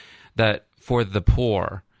understand that for the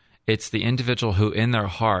poor, it's the individual who in their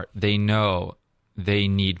heart, they know they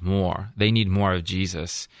need more. They need more of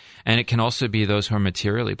Jesus. And it can also be those who are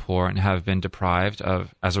materially poor and have been deprived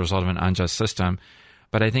of as a result of an unjust system.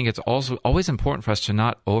 But I think it's also always important for us to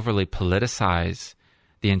not overly politicize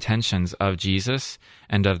the intentions of Jesus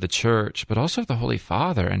and of the church, but also of the Holy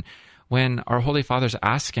Father. And when our Holy Father's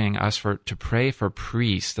asking us to pray for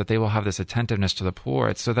priests, that they will have this attentiveness to the poor,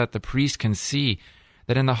 it's so that the priest can see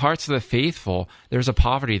that in the hearts of the faithful, there's a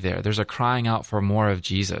poverty there. There's a crying out for more of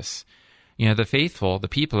Jesus. The faithful, the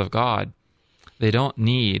people of God, they don't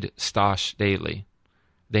need Stosh daily.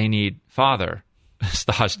 They need Father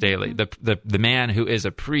Stosh daily. The man who is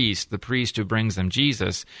a priest, the priest who brings them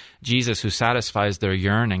Jesus who satisfies their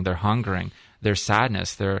yearning, their hungering, their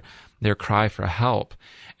sadness, their cry for help.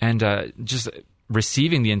 And just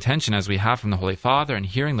receiving the intention as we have from the Holy Father and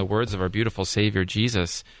hearing the words of our beautiful Savior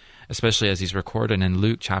Jesus, especially as he's recorded in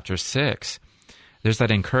Luke chapter 6, there's that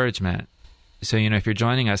encouragement. So, if you're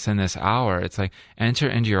joining us in this hour, it's like enter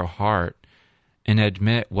into your heart and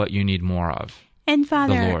admit what you need more of. And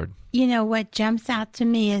Father, the Lord. What jumps out to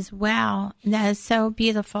me as well, that is so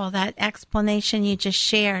beautiful, that explanation you just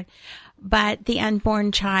shared, but the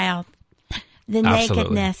unborn child, the Absolutely.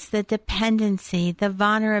 nakedness, the dependency, the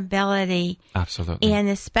vulnerability. Absolutely. And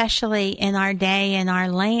especially in our day, in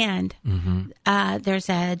our land, there's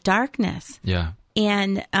a darkness. Yeah.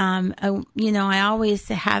 And, I always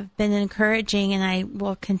have been encouraging, and I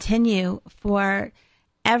will continue for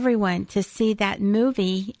everyone to see that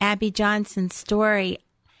movie, Abby Johnson's story,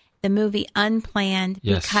 the movie Unplanned,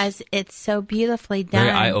 yes. because it's so beautifully done.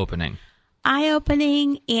 Very eye-opening.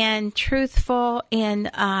 Eye-opening and truthful and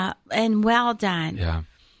well done.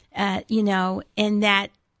 Yeah. In that,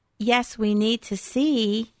 yes, we need to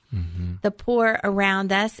see the poor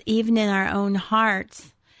around us, even in our own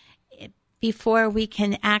hearts, before we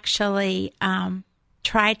can actually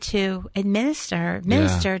try to minister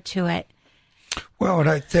to it. Well, and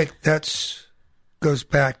I think goes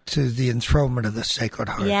back to the enthronement of the Sacred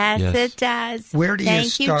Heart. Yes, it does. Where do you start?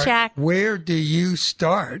 Thank you, Chuck. Where do you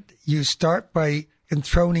start? You start by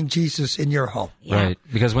enthroning Jesus in your home. Yeah. Right.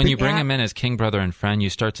 Because when you bring him in as king, brother, and friend,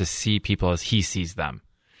 you start to see people as he sees them.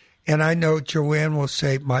 And I know Joanne will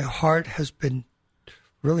say, my heart has been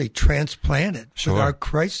really transplanted with our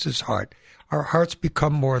Christ's heart. Our hearts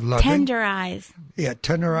become more loving. Tenderized. Yeah,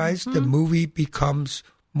 tenderized. The movie becomes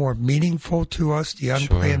more meaningful to us, the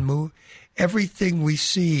unplanned movie. Everything we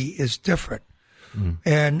see is different.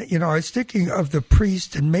 And, I was thinking of the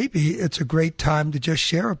priest, and maybe it's a great time to just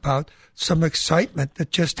share about some excitement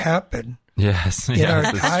that just happened Yes. in our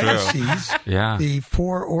Yes, it's dioceses, true. Yeah. the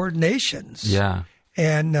 4 ordinations. Yeah.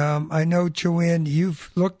 And I know, Joanne,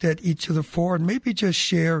 you've looked at each of the 4, and maybe just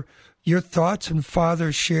share your thoughts, and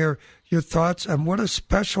Father, share your thoughts on what a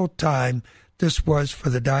special time this was for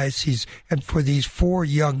the diocese and for these 4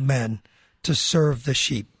 young men to serve the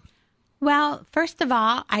sheep. Well, first of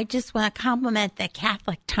all, I just want to compliment the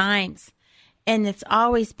Catholic Times. And it's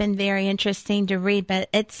always been very interesting to read, but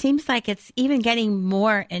it seems like it's even getting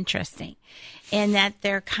more interesting in that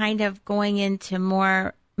they're kind of going into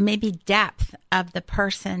more maybe depth of the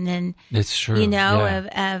person and, It's true.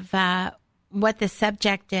 of what the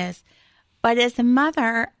subject is. But as a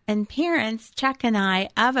mother and parents, Chuck and I,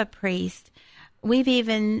 of a priest, we've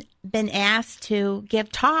even been asked to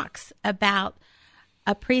give talks about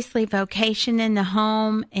a priestly vocation in the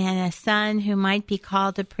home and a son who might be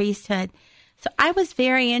called to priesthood. So I was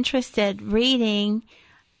very interested reading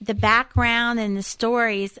the background and the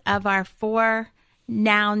stories of our 4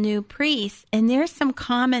 now new priests. And there's some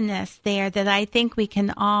commonness there that I think we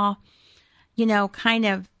can all, kind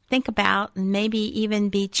of think about and maybe even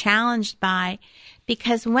be challenged by,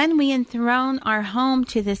 because when we enthrone our home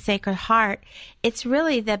to the Sacred Heart, it's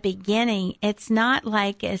really the beginning. It's not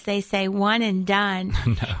like, as they say, one and done.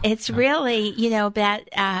 It's really,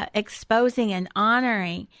 that exposing and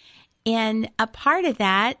honoring. And a part of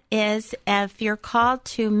that is, if you're called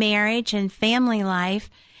to marriage and family life,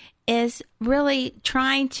 is really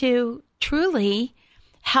trying to truly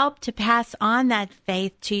help to pass on that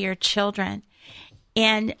faith to your children.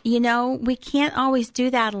 And, we can't always do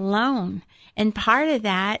that alone. And part of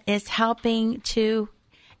that is helping to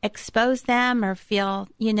expose them or feel,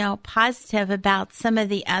 positive about some of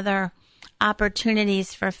the other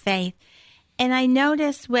opportunities for faith. And I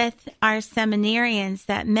noticed with our seminarians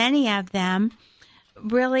that many of them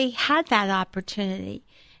really had that opportunity.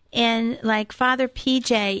 And like Father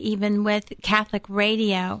PJ, even with Catholic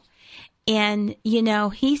radio, and,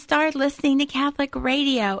 he started listening to Catholic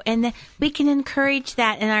radio, and we can encourage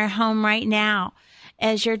that in our home right now.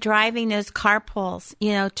 As you're driving those carpools,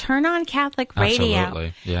 turn on Catholic radio.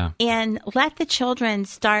 Absolutely, yeah. And let the children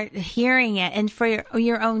start hearing it, and for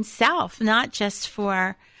your own self, not just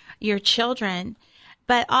for your children,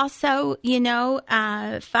 but also,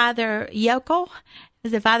 Father Yokel.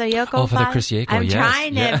 Is it Father Yokel? Oh, Father Chris Yokel, I'm yes.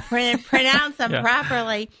 trying to pronounce them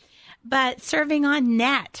properly. But serving on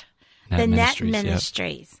NET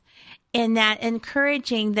Ministries. And that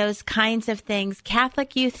encouraging those kinds of things.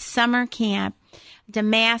 Catholic Youth Summer Camp,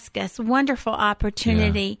 Damascus, wonderful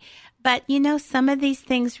opportunity. Yeah. But, some of these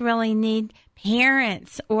things really need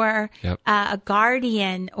parents or a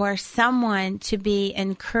guardian or someone to be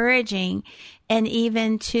encouraging and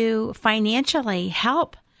even to financially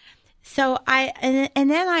help. So and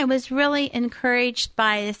then I was really encouraged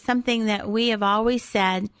by something that we have always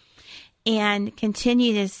said and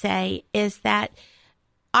continue to say, is that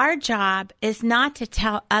our job is not to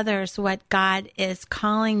tell others what God is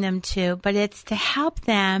calling them to, but it's to help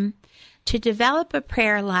them to develop a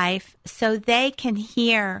prayer life so they can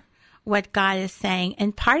hear what God is saying.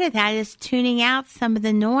 And part of that is tuning out some of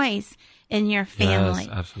the noise in your family.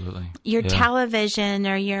 Yes, absolutely. Your television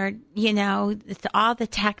or your, all the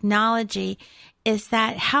technology, is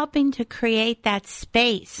that helping to create that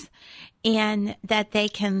space and that they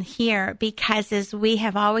can hear, because as we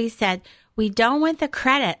have always said, we don't want the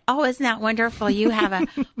credit. Oh, isn't that wonderful? You have a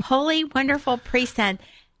holy, wonderful priest, and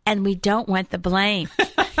we don't want the blame.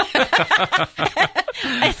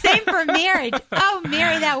 Same for marriage. Oh,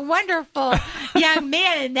 marry that wonderful young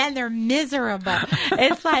man, and then they're miserable.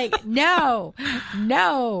 It's like, no.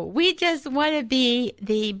 We just want to be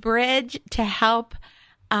the bridge to help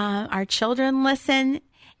our children listen,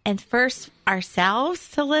 and first ourselves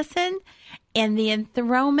to listen. And the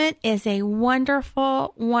enthronement is a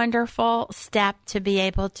wonderful, wonderful step to be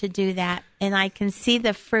able to do that. And I can see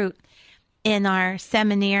the fruit in our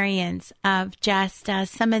seminarians of just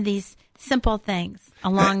some of these simple things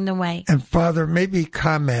along the way. And Father, maybe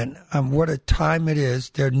comment on what a time it is.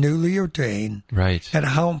 They're newly ordained. Right. And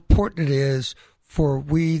how important it is for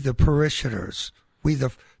we, the parishioners,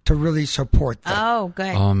 to really support them. Oh,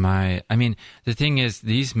 good. Oh, my. I mean, the thing is,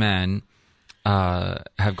 these men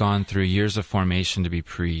have gone through years of formation to be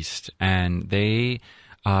priests, and they,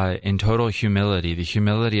 in total humility, the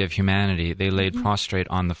humility of humanity, they laid prostrate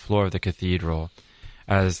on the floor of the cathedral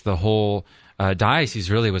as the whole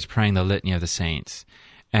diocese really was praying the Litany of the Saints.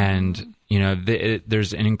 And,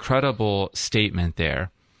 there's an incredible statement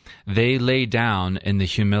there. They lay down in the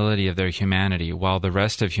humility of their humanity while the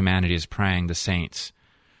rest of humanity is praying the saints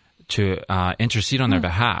to intercede on their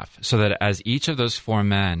behalf, so that as each of those four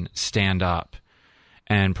men stand up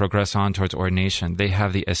and progress on towards ordination, they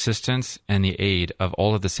have the assistance and the aid of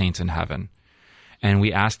all of the saints in heaven. And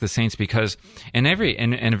we ask the saints, because in a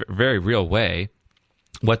very real way,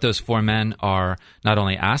 what those four men are not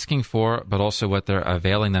only asking for, but also what they're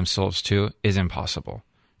availing themselves to, is impossible: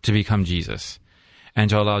 to become Jesus and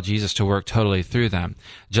to allow Jesus to work totally through them.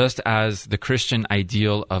 Just as the Christian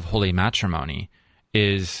ideal of holy matrimony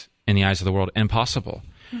is, in the eyes of the world, impossible.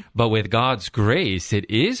 But with God's grace, it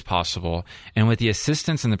is possible. And with the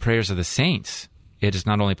assistance and the prayers of the saints, it is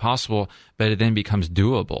not only possible, but it then becomes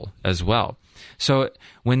doable as well. So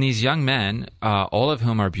when these young men, all of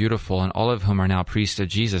whom are beautiful and all of whom are now priests of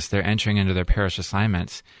Jesus, they're entering into their parish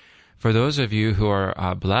assignments. For those of you who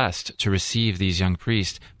are blessed to receive these young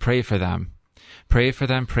priests, pray for them. Pray for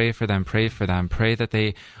them, pray for them, pray for them. Pray that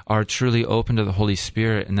they are truly open to the Holy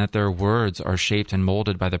Spirit, and that their words are shaped and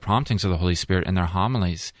molded by the promptings of the Holy Spirit in their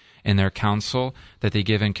homilies, in their counsel that they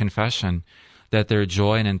give in confession, that their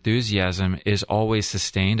joy and enthusiasm is always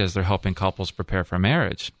sustained as they're helping couples prepare for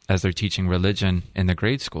marriage, as they're teaching religion in the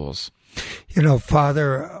grade schools. You know,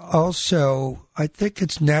 Father, also, I think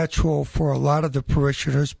it's natural for a lot of the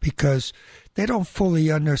parishioners because they don't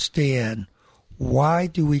fully understand why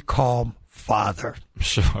do we call him Father.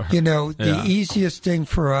 Sure. You know, the easiest thing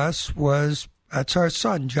for us was, that's our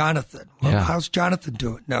son, Jonathan. Well, how's Jonathan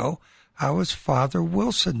doing? No, how is Father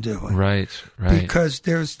Wilson doing? Right. Because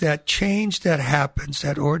there's that change that happens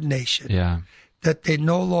at ordination. Yeah. That they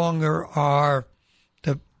no longer are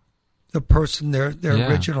the person, their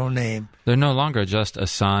original name. They're no longer just a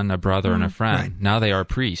son, a brother, and a friend. Right. Now they are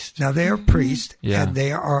priests. Now they are priests, Yeah. and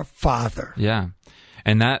they are Father. Yeah.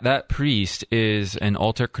 And that priest is an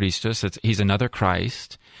alter Christus. He's another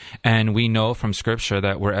Christ. And we know from Scripture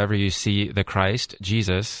that wherever you see the Christ,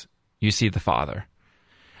 Jesus, you see the Father.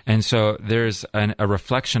 And so there's a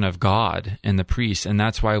reflection of God in the priest, and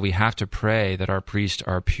that's why we have to pray that our priests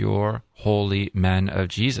are pure, holy men of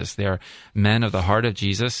Jesus. They are men of the heart of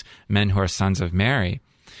Jesus, men who are sons of Mary.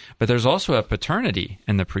 But there's also a paternity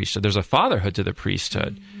in the priesthood. There's a fatherhood to the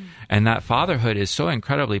priesthood. And that fatherhood is so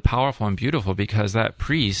incredibly powerful and beautiful because that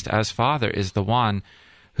priest, as father, is the one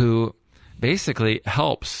who basically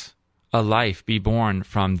helps a life be born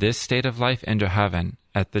from this state of life into heaven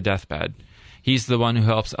at the deathbed. He's the one who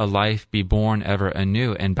helps a life be born ever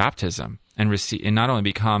anew in baptism and not only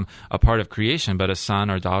become a part of creation, but a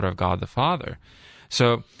son or daughter of God the Father.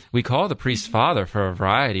 So we call the priest Father for a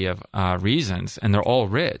variety of reasons, and they're all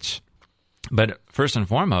rich. But first and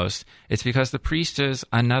foremost, it's because the priest is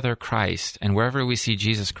another Christ, and wherever we see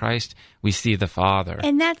Jesus Christ, we see the Father.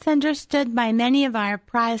 And that's understood by many of our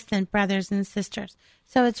Protestant brothers and sisters.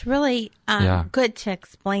 So it's really good to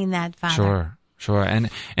explain that, Father. Sure. And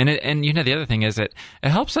you know, the other thing is that it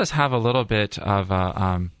helps us have a little bit of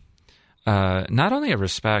not only a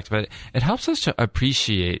respect, but it helps us to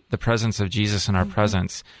appreciate the presence of Jesus in our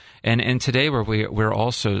presence. And today where we're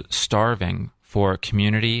also starving for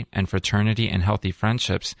community and fraternity and healthy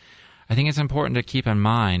friendships, I think it's important to keep in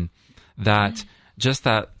mind that just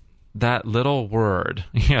that little word,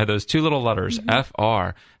 those two little letters,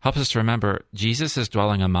 FR, helps us to remember Jesus is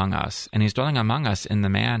dwelling among us, and he's dwelling among us in the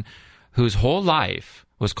man whose whole life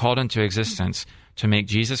was called into existence to make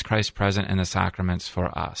Jesus Christ present in the sacraments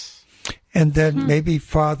for us. And then maybe,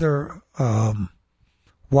 Father,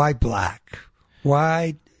 why black?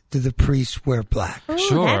 Why do the priests wear black? Ooh,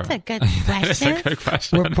 Sure. That's a good question. That's a good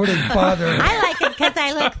question. We're putting Father... I like it because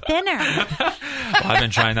I look thinner. Well, I've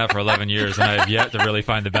been trying that for 11 years, and I have yet to really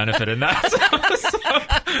find the benefit in that.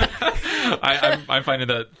 I'm finding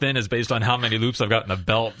that thin is based on how many loops I've got in the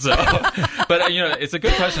belt. So. But, it's a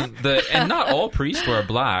good question. And not all priests wear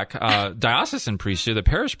black. Diocesan priests do, the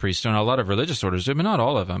parish priests do, and a lot of religious orders do, but not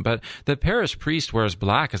all of them. But the parish priest wears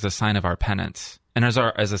black as a sign of our penance and as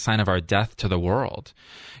a sign of our death to the world.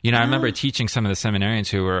 I remember teaching some of the seminarians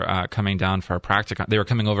who were coming down for a practicum. They were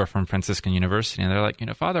coming over from Franciscan University, and they're like,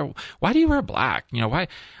 Father, why do you wear black?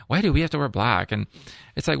 Why do we have to wear black? And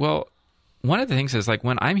it's like, well, one of the things is, like,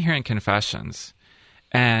 when I'm hearing confessions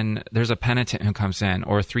and there's a penitent who comes in,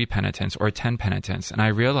 or 3 penitents, or 10 penitents, and I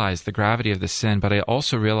realize the gravity of the sin, but I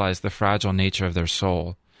also realize the fragile nature of their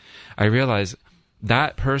soul. I realize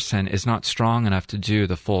that person is not strong enough to do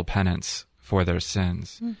the full penance for their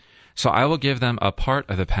sins. So I will give them a part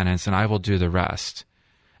of the penance, and I will do the rest.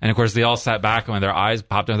 And of course, they all sat back, and when their eyes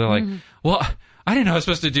popped up, they're like, well, I didn't know I was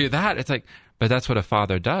supposed to do that. It's like, but that's what a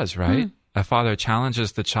father does, right? A father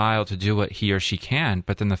challenges the child to do what he or she can,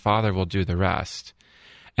 but then the father will do the rest.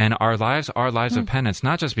 And our lives are lives of penance,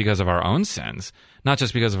 not just because of our own sins, not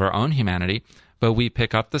just because of our own humanity, but we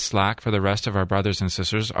pick up the slack for the rest of our brothers and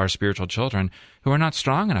sisters, our spiritual children, who are not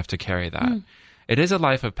strong enough to carry that. It is a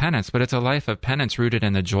life of penance, but it's a life of penance rooted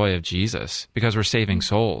in the joy of Jesus, because we're saving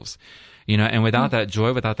souls. And without that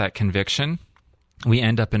joy, without that conviction, we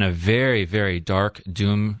end up in a very, very dark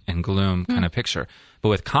doom and gloom kind of picture. But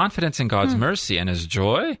with confidence in God's mercy and his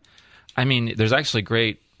joy, I mean, there's actually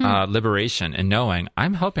great liberation in knowing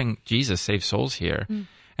I'm helping Jesus save souls here.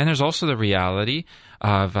 And there's also the reality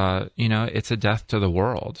of, it's a death to the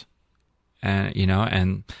world.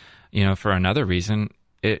 And for another reason,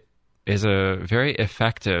 it is a very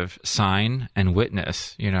effective sign and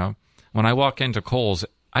witness. When I walk into Kohl's,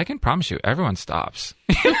 I can promise you, everyone stops.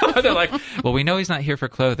 They're like, well, we know he's not here for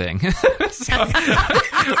clothing.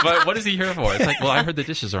 But what is he here for? It's like, well, I heard the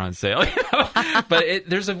dishes are on sale. But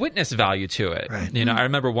there's a witness value to it. Right. I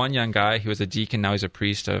remember one young guy who was a deacon, now he's a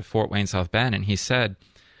priest of Fort Wayne, South Bend, and he said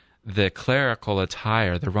the clerical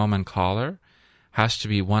attire, the Roman collar, has to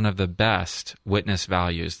be one of the best witness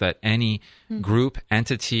values that any group,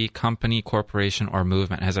 entity, company, corporation, or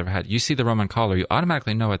movement has ever had. You see the Roman collar, you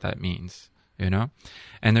automatically know what that means. you know?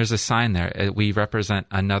 And there's a sign there. We represent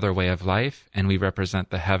another way of life, and we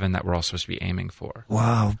represent the heaven that we're all supposed to be aiming for.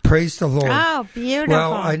 Wow. Praise the Lord. Oh, beautiful.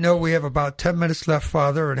 Well, I know we have about 10 minutes left,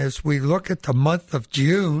 Father, and as we look at the month of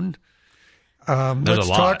June, let's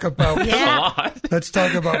talk about let's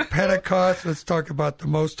talk about Pentecost. Let's talk about the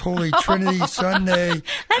Most Holy Trinity Sunday.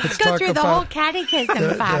 Let's go through the whole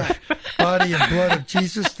catechism, Father. The body and blood of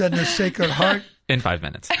Jesus, then the Sacred Heart. In 5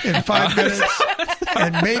 minutes. In 5 minutes.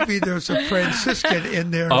 And maybe there's a Franciscan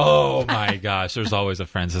in there. Oh, my gosh. There's always a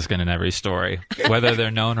Franciscan in every story. Whether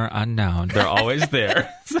they're known or unknown, they're always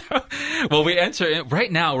there. Well, we enter in,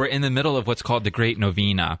 right now, we're in the middle of what's called the Great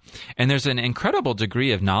Novena. And there's an incredible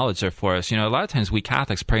degree of knowledge there for us. You know, a lot of times we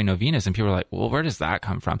Catholics pray novenas, and people are like, well, where does that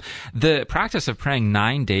come from? The practice of praying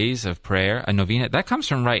 9 days of prayer, a novena, that comes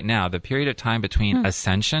from right now, the period of time between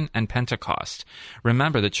Ascension and Pentecost.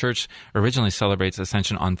 Remember, the Church originally celebrates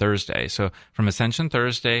Ascension on Thursday. So from Ascension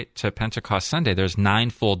Thursday to Pentecost Sunday, there's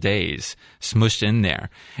 9 full days smushed in there.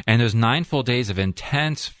 And there's 9 full days of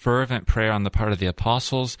intense, fervent prayer on the part of the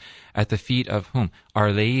apostles at the feet of whom?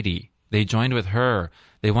 Our Lady. They joined with her.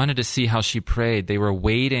 They wanted to see how she prayed. They were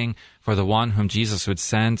waiting for the one whom Jesus would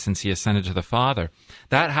send since he ascended to the Father.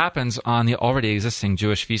 That happens on the already existing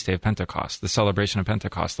Jewish feast day of Pentecost, the celebration of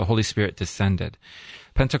Pentecost. The Holy Spirit descended.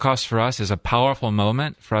 Pentecost for us is a powerful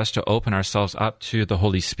moment for us to open ourselves up to the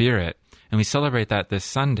Holy Spirit, and we celebrate that this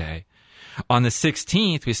Sunday. On the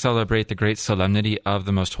 16th, we celebrate the great solemnity of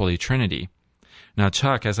the Most Holy Trinity. Now,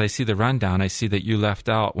 Chuck, as I see the rundown, I see that you left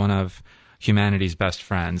out one of humanity's best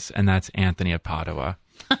friends, and that's Anthony of Padua.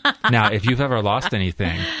 Now, if you've ever lost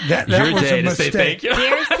anything, that your was day a to say thank you.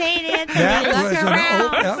 Dear St. Anthony, that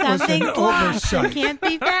was something's an lost and oversight. can't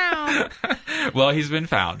be found. Well, he's been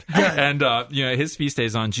found. And, his feast day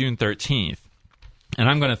is on June 13th. And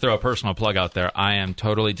I'm going to throw a personal plug out there. I am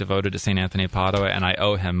totally devoted to St. Anthony of Padua, and I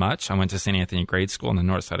owe him much. I went to St. Anthony grade school on the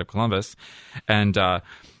north side of Columbus. And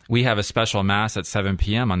we have a special Mass at 7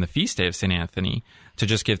 p.m. on the feast day of St. Anthony to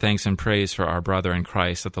just give thanks and praise for our brother in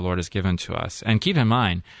Christ that the Lord has given to us. And keep in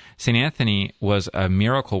mind, St. Anthony was a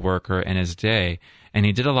miracle worker in his day, and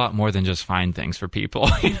he did a lot more than just find things for people.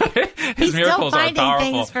 His miracles are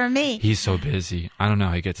powerful. Things for me. He's so busy. I don't know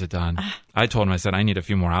how he gets it done. I told him, I said, I need a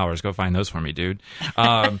few more hours. Go find those for me, dude.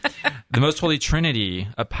 The Most Holy Trinity,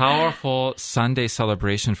 a powerful Sunday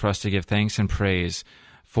celebration for us to give thanks and praise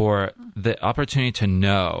for the opportunity to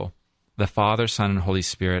know the Father, Son, and Holy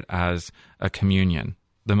Spirit as a communion,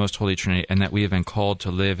 the Most Holy Trinity, and that we have been called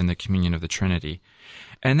to live in the communion of the Trinity.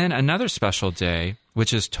 And then another special day,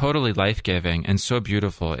 which is totally life-giving and so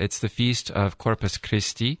beautiful. It's the feast of Corpus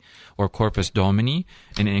Christi, or Corpus Domini.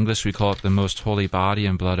 In English, we call it the Most Holy Body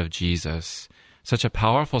and Blood of Jesus. Such a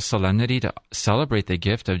powerful solemnity to celebrate the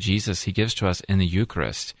gift of Jesus he gives to us in the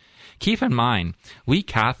Eucharist. Keep in mind, we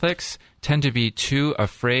Catholics tend to be too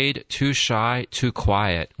afraid, too shy, too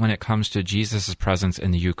quiet when it comes to Jesus' presence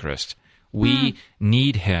in the Eucharist. We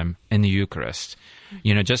need him in the Eucharist.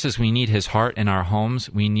 You know, just as we need his heart in our homes,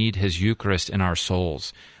 we need his Eucharist in our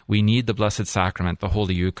souls. We need the Blessed Sacrament, the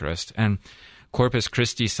Holy Eucharist. And Corpus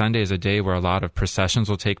Christi Sunday is a day where a lot of processions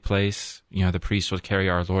will take place. You know, the priest will carry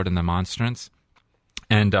our Lord in the monstrance.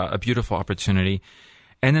 And a beautiful opportunity.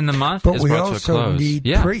 And then the month is brought to a close. But we also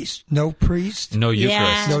need priest. No priest. No Eucharist.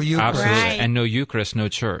 Yes. No Eucharist. Absolutely. Right. And no Eucharist, no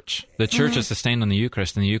church. The church is sustained on the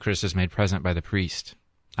Eucharist, and the Eucharist is made present by the priest.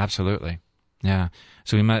 Absolutely. Yeah.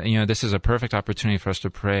 So we might, this is a perfect opportunity for us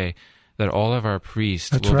to pray that all of our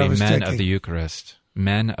priests will be men of the Eucharist.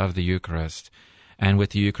 Men of the Eucharist. And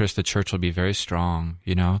with the Eucharist, the church will be very strong,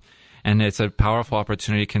 And it's a powerful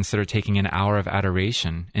opportunity to consider taking an hour of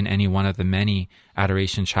adoration in any one of the many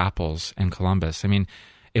adoration chapels in Columbus. I mean,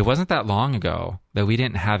 it wasn't that long ago that we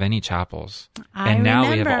didn't have any chapels. And now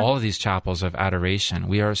we have all of these chapels of adoration.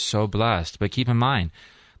 We are so blessed. But keep in mind,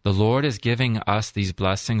 the Lord is giving us these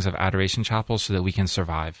blessings of adoration chapels so that we can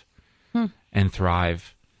survive and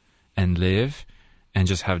thrive and live and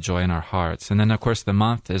just have joy in our hearts. And then, of course, the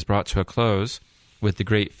month is brought to a close with the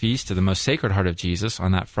great feast of the Most Sacred Heart of Jesus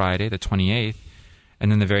on that Friday, the 28th.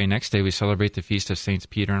 And then the very next day, we celebrate the feast of Saints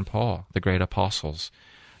Peter and Paul, the great apostles.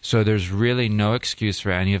 So there's really no excuse for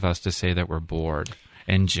any of us to say that we're bored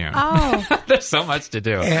in June. Oh. There's so much to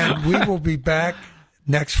do. And we will be back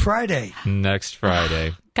next Friday. Next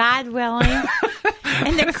Friday. God willing.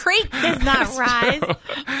 And the creek does not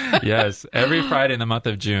rise. Yes. Every Friday in the month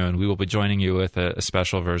of June, we will be joining you with a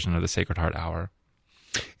special version of the Sacred Heart Hour.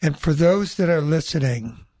 And for those that are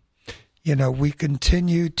listening, we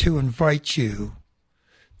continue to invite you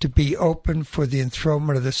to be open for the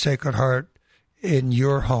enthronement of the Sacred Heart in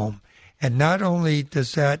your home. And not only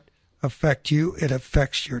does that affect you, it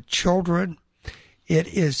affects your children. It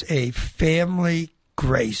is a family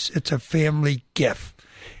grace. It's a family gift.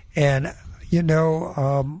 And, we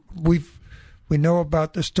know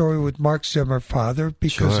about the story with Mark Zimmer, Father,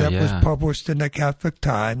 because that was published in the Catholic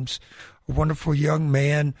Times, a wonderful young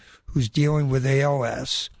man who's dealing with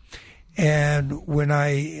ALS. And when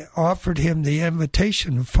I offered him the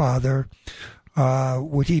invitation, Father,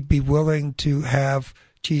 would he be willing to have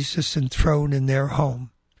Jesus enthroned in their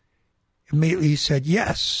home? Immediately he said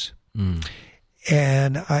yes.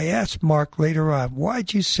 And I asked Mark later on,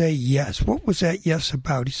 why'd you say yes? What was that yes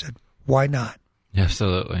about? He said, why not?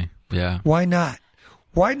 Absolutely. Yeah. Why not?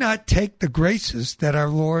 Why not take the graces that our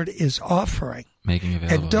Lord is offering? Making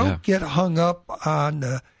available. And don't get hung up on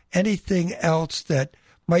anything else that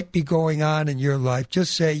might be going on in your life.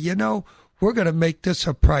 Just say, we're going to make this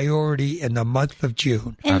a priority in the month of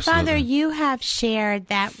June. And Absolutely. Father, you have shared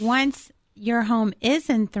that once your home is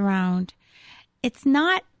enthroned, it's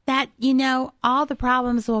not that, all the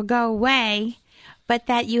problems will go away, but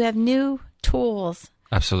that you have new tools.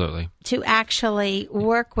 Absolutely. To actually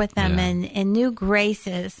work with them and new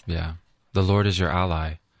graces. Yeah. The Lord is your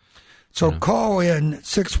ally. So call in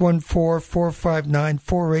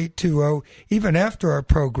 614-459-4820, even after our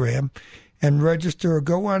program, and register or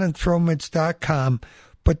go on enthronements.com.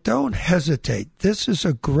 But don't hesitate. This is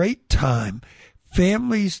a great time.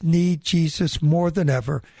 Families need Jesus more than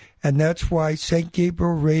ever, and that's why St.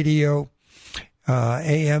 Gabriel Radio,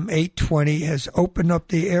 AM 820, has opened up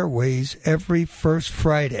the airways every first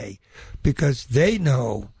Friday, because they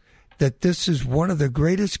know that this is one of the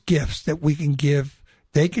greatest gifts that we can give.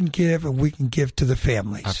 They can give, and we can give to the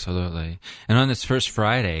families. Absolutely. And on this first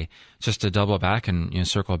Friday, just to double back and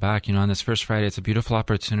circle back, on this first Friday, it's a beautiful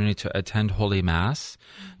opportunity to attend Holy Mass,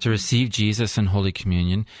 to receive Jesus in Holy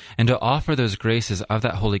Communion, and to offer those graces of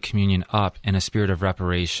that Holy Communion up in a spirit of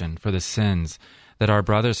reparation for the sins that our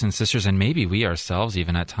brothers and sisters, and maybe we ourselves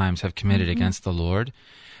even at times, have committed against the Lord,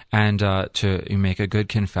 and to make a good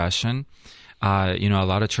confession. A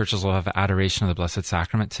lot of churches will have adoration of the Blessed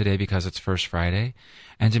Sacrament today because it's First Friday,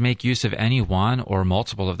 and to make use of any one or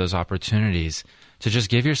multiple of those opportunities to just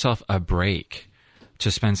give yourself a break,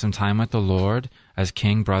 to spend some time with the Lord as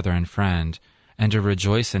King, brother, and friend, and to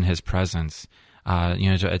rejoice in His presence,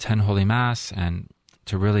 to attend Holy Mass and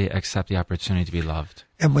to really accept the opportunity to be loved.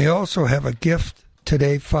 And we also have a gift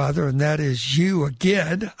today, Father, and that is you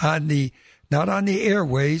again not on the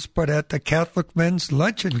airways, but at the Catholic Men's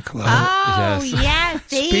Luncheon Club. Oh, yes.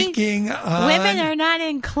 See? Speaking on... Women are not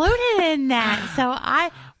included in that. So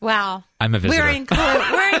I'm a visitor. We're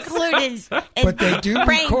included. But they do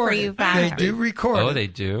praying record for you, it. Father. They do record it. Oh, they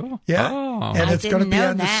do? Yeah. Oh. And it's going to be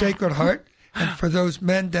on that. the Sacred Heart. And for those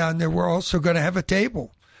men down there, we're also going to have a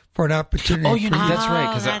table for an opportunity. Oh, that's right,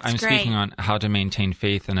 because that's I'm great. speaking on how to maintain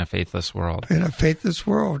faith in a faithless world. In a faithless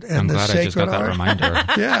world. And I'm the glad Sacred I just got that Heart. reminder.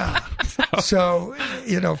 Yeah. So,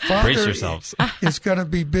 Father Brace yourselves. is going to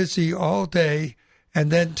be busy all day.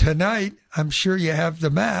 And then tonight, I'm sure you have the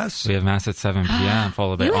Mass. We have Mass at 7 p.m.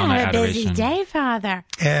 followed by You all-night had a adoration. busy day, Father.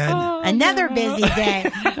 And Another busy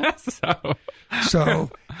day.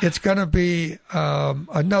 so it's going to be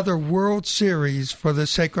another World Series for the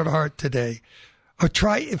Sacred Heart today.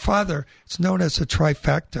 Father, it's known as a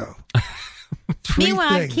trifecta.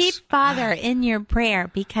 Meanwhile, things. keep Father in your prayer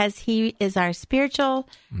because he is our spiritual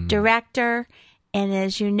director. And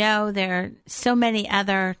as you know, there are so many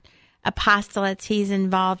other apostolates he's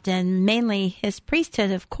involved in, mainly his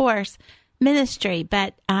priesthood, of course, ministry.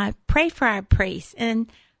 But pray for our priests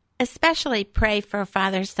and especially pray for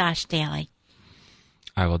Father Stosh Daly.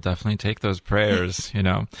 I will definitely take those prayers,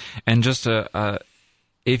 And just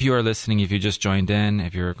if you are listening, if you just joined in,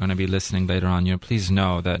 if you're going to be listening later on, please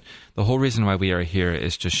know that the whole reason why we are here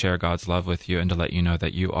is to share God's love with you and to let you know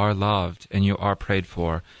that you are loved and you are prayed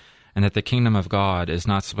for, and that the kingdom of God is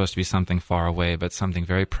not supposed to be something far away, but something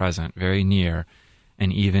very present, very near,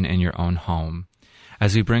 and even in your own home.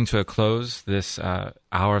 As we bring to a close this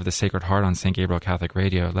hour of the Sacred Heart on St. Gabriel Catholic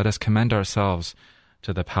Radio, let us commend ourselves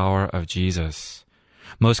to the power of Jesus.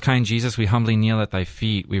 Most kind Jesus, we humbly kneel at thy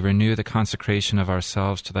feet. We renew the consecration of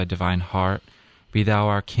ourselves to thy divine heart. Be thou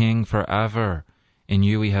our King forever. In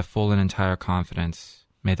you we have full and entire confidence.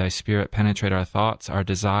 May thy Spirit penetrate our thoughts, our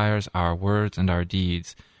desires, our words, and our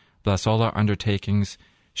deeds. Bless all our undertakings.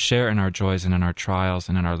 Share in our joys and in our trials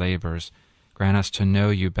and in our labors. Grant us to know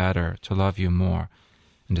you better, to love you more,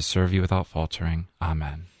 and to serve you without faltering.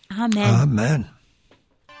 Amen. Amen. Amen.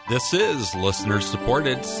 This is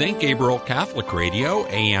listener-supported St. Gabriel Catholic Radio,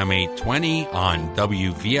 AM 820 on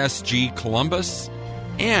WVSG Columbus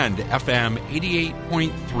and FM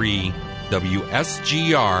 88.3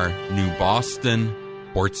 WSGR New Boston,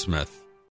 Portsmouth.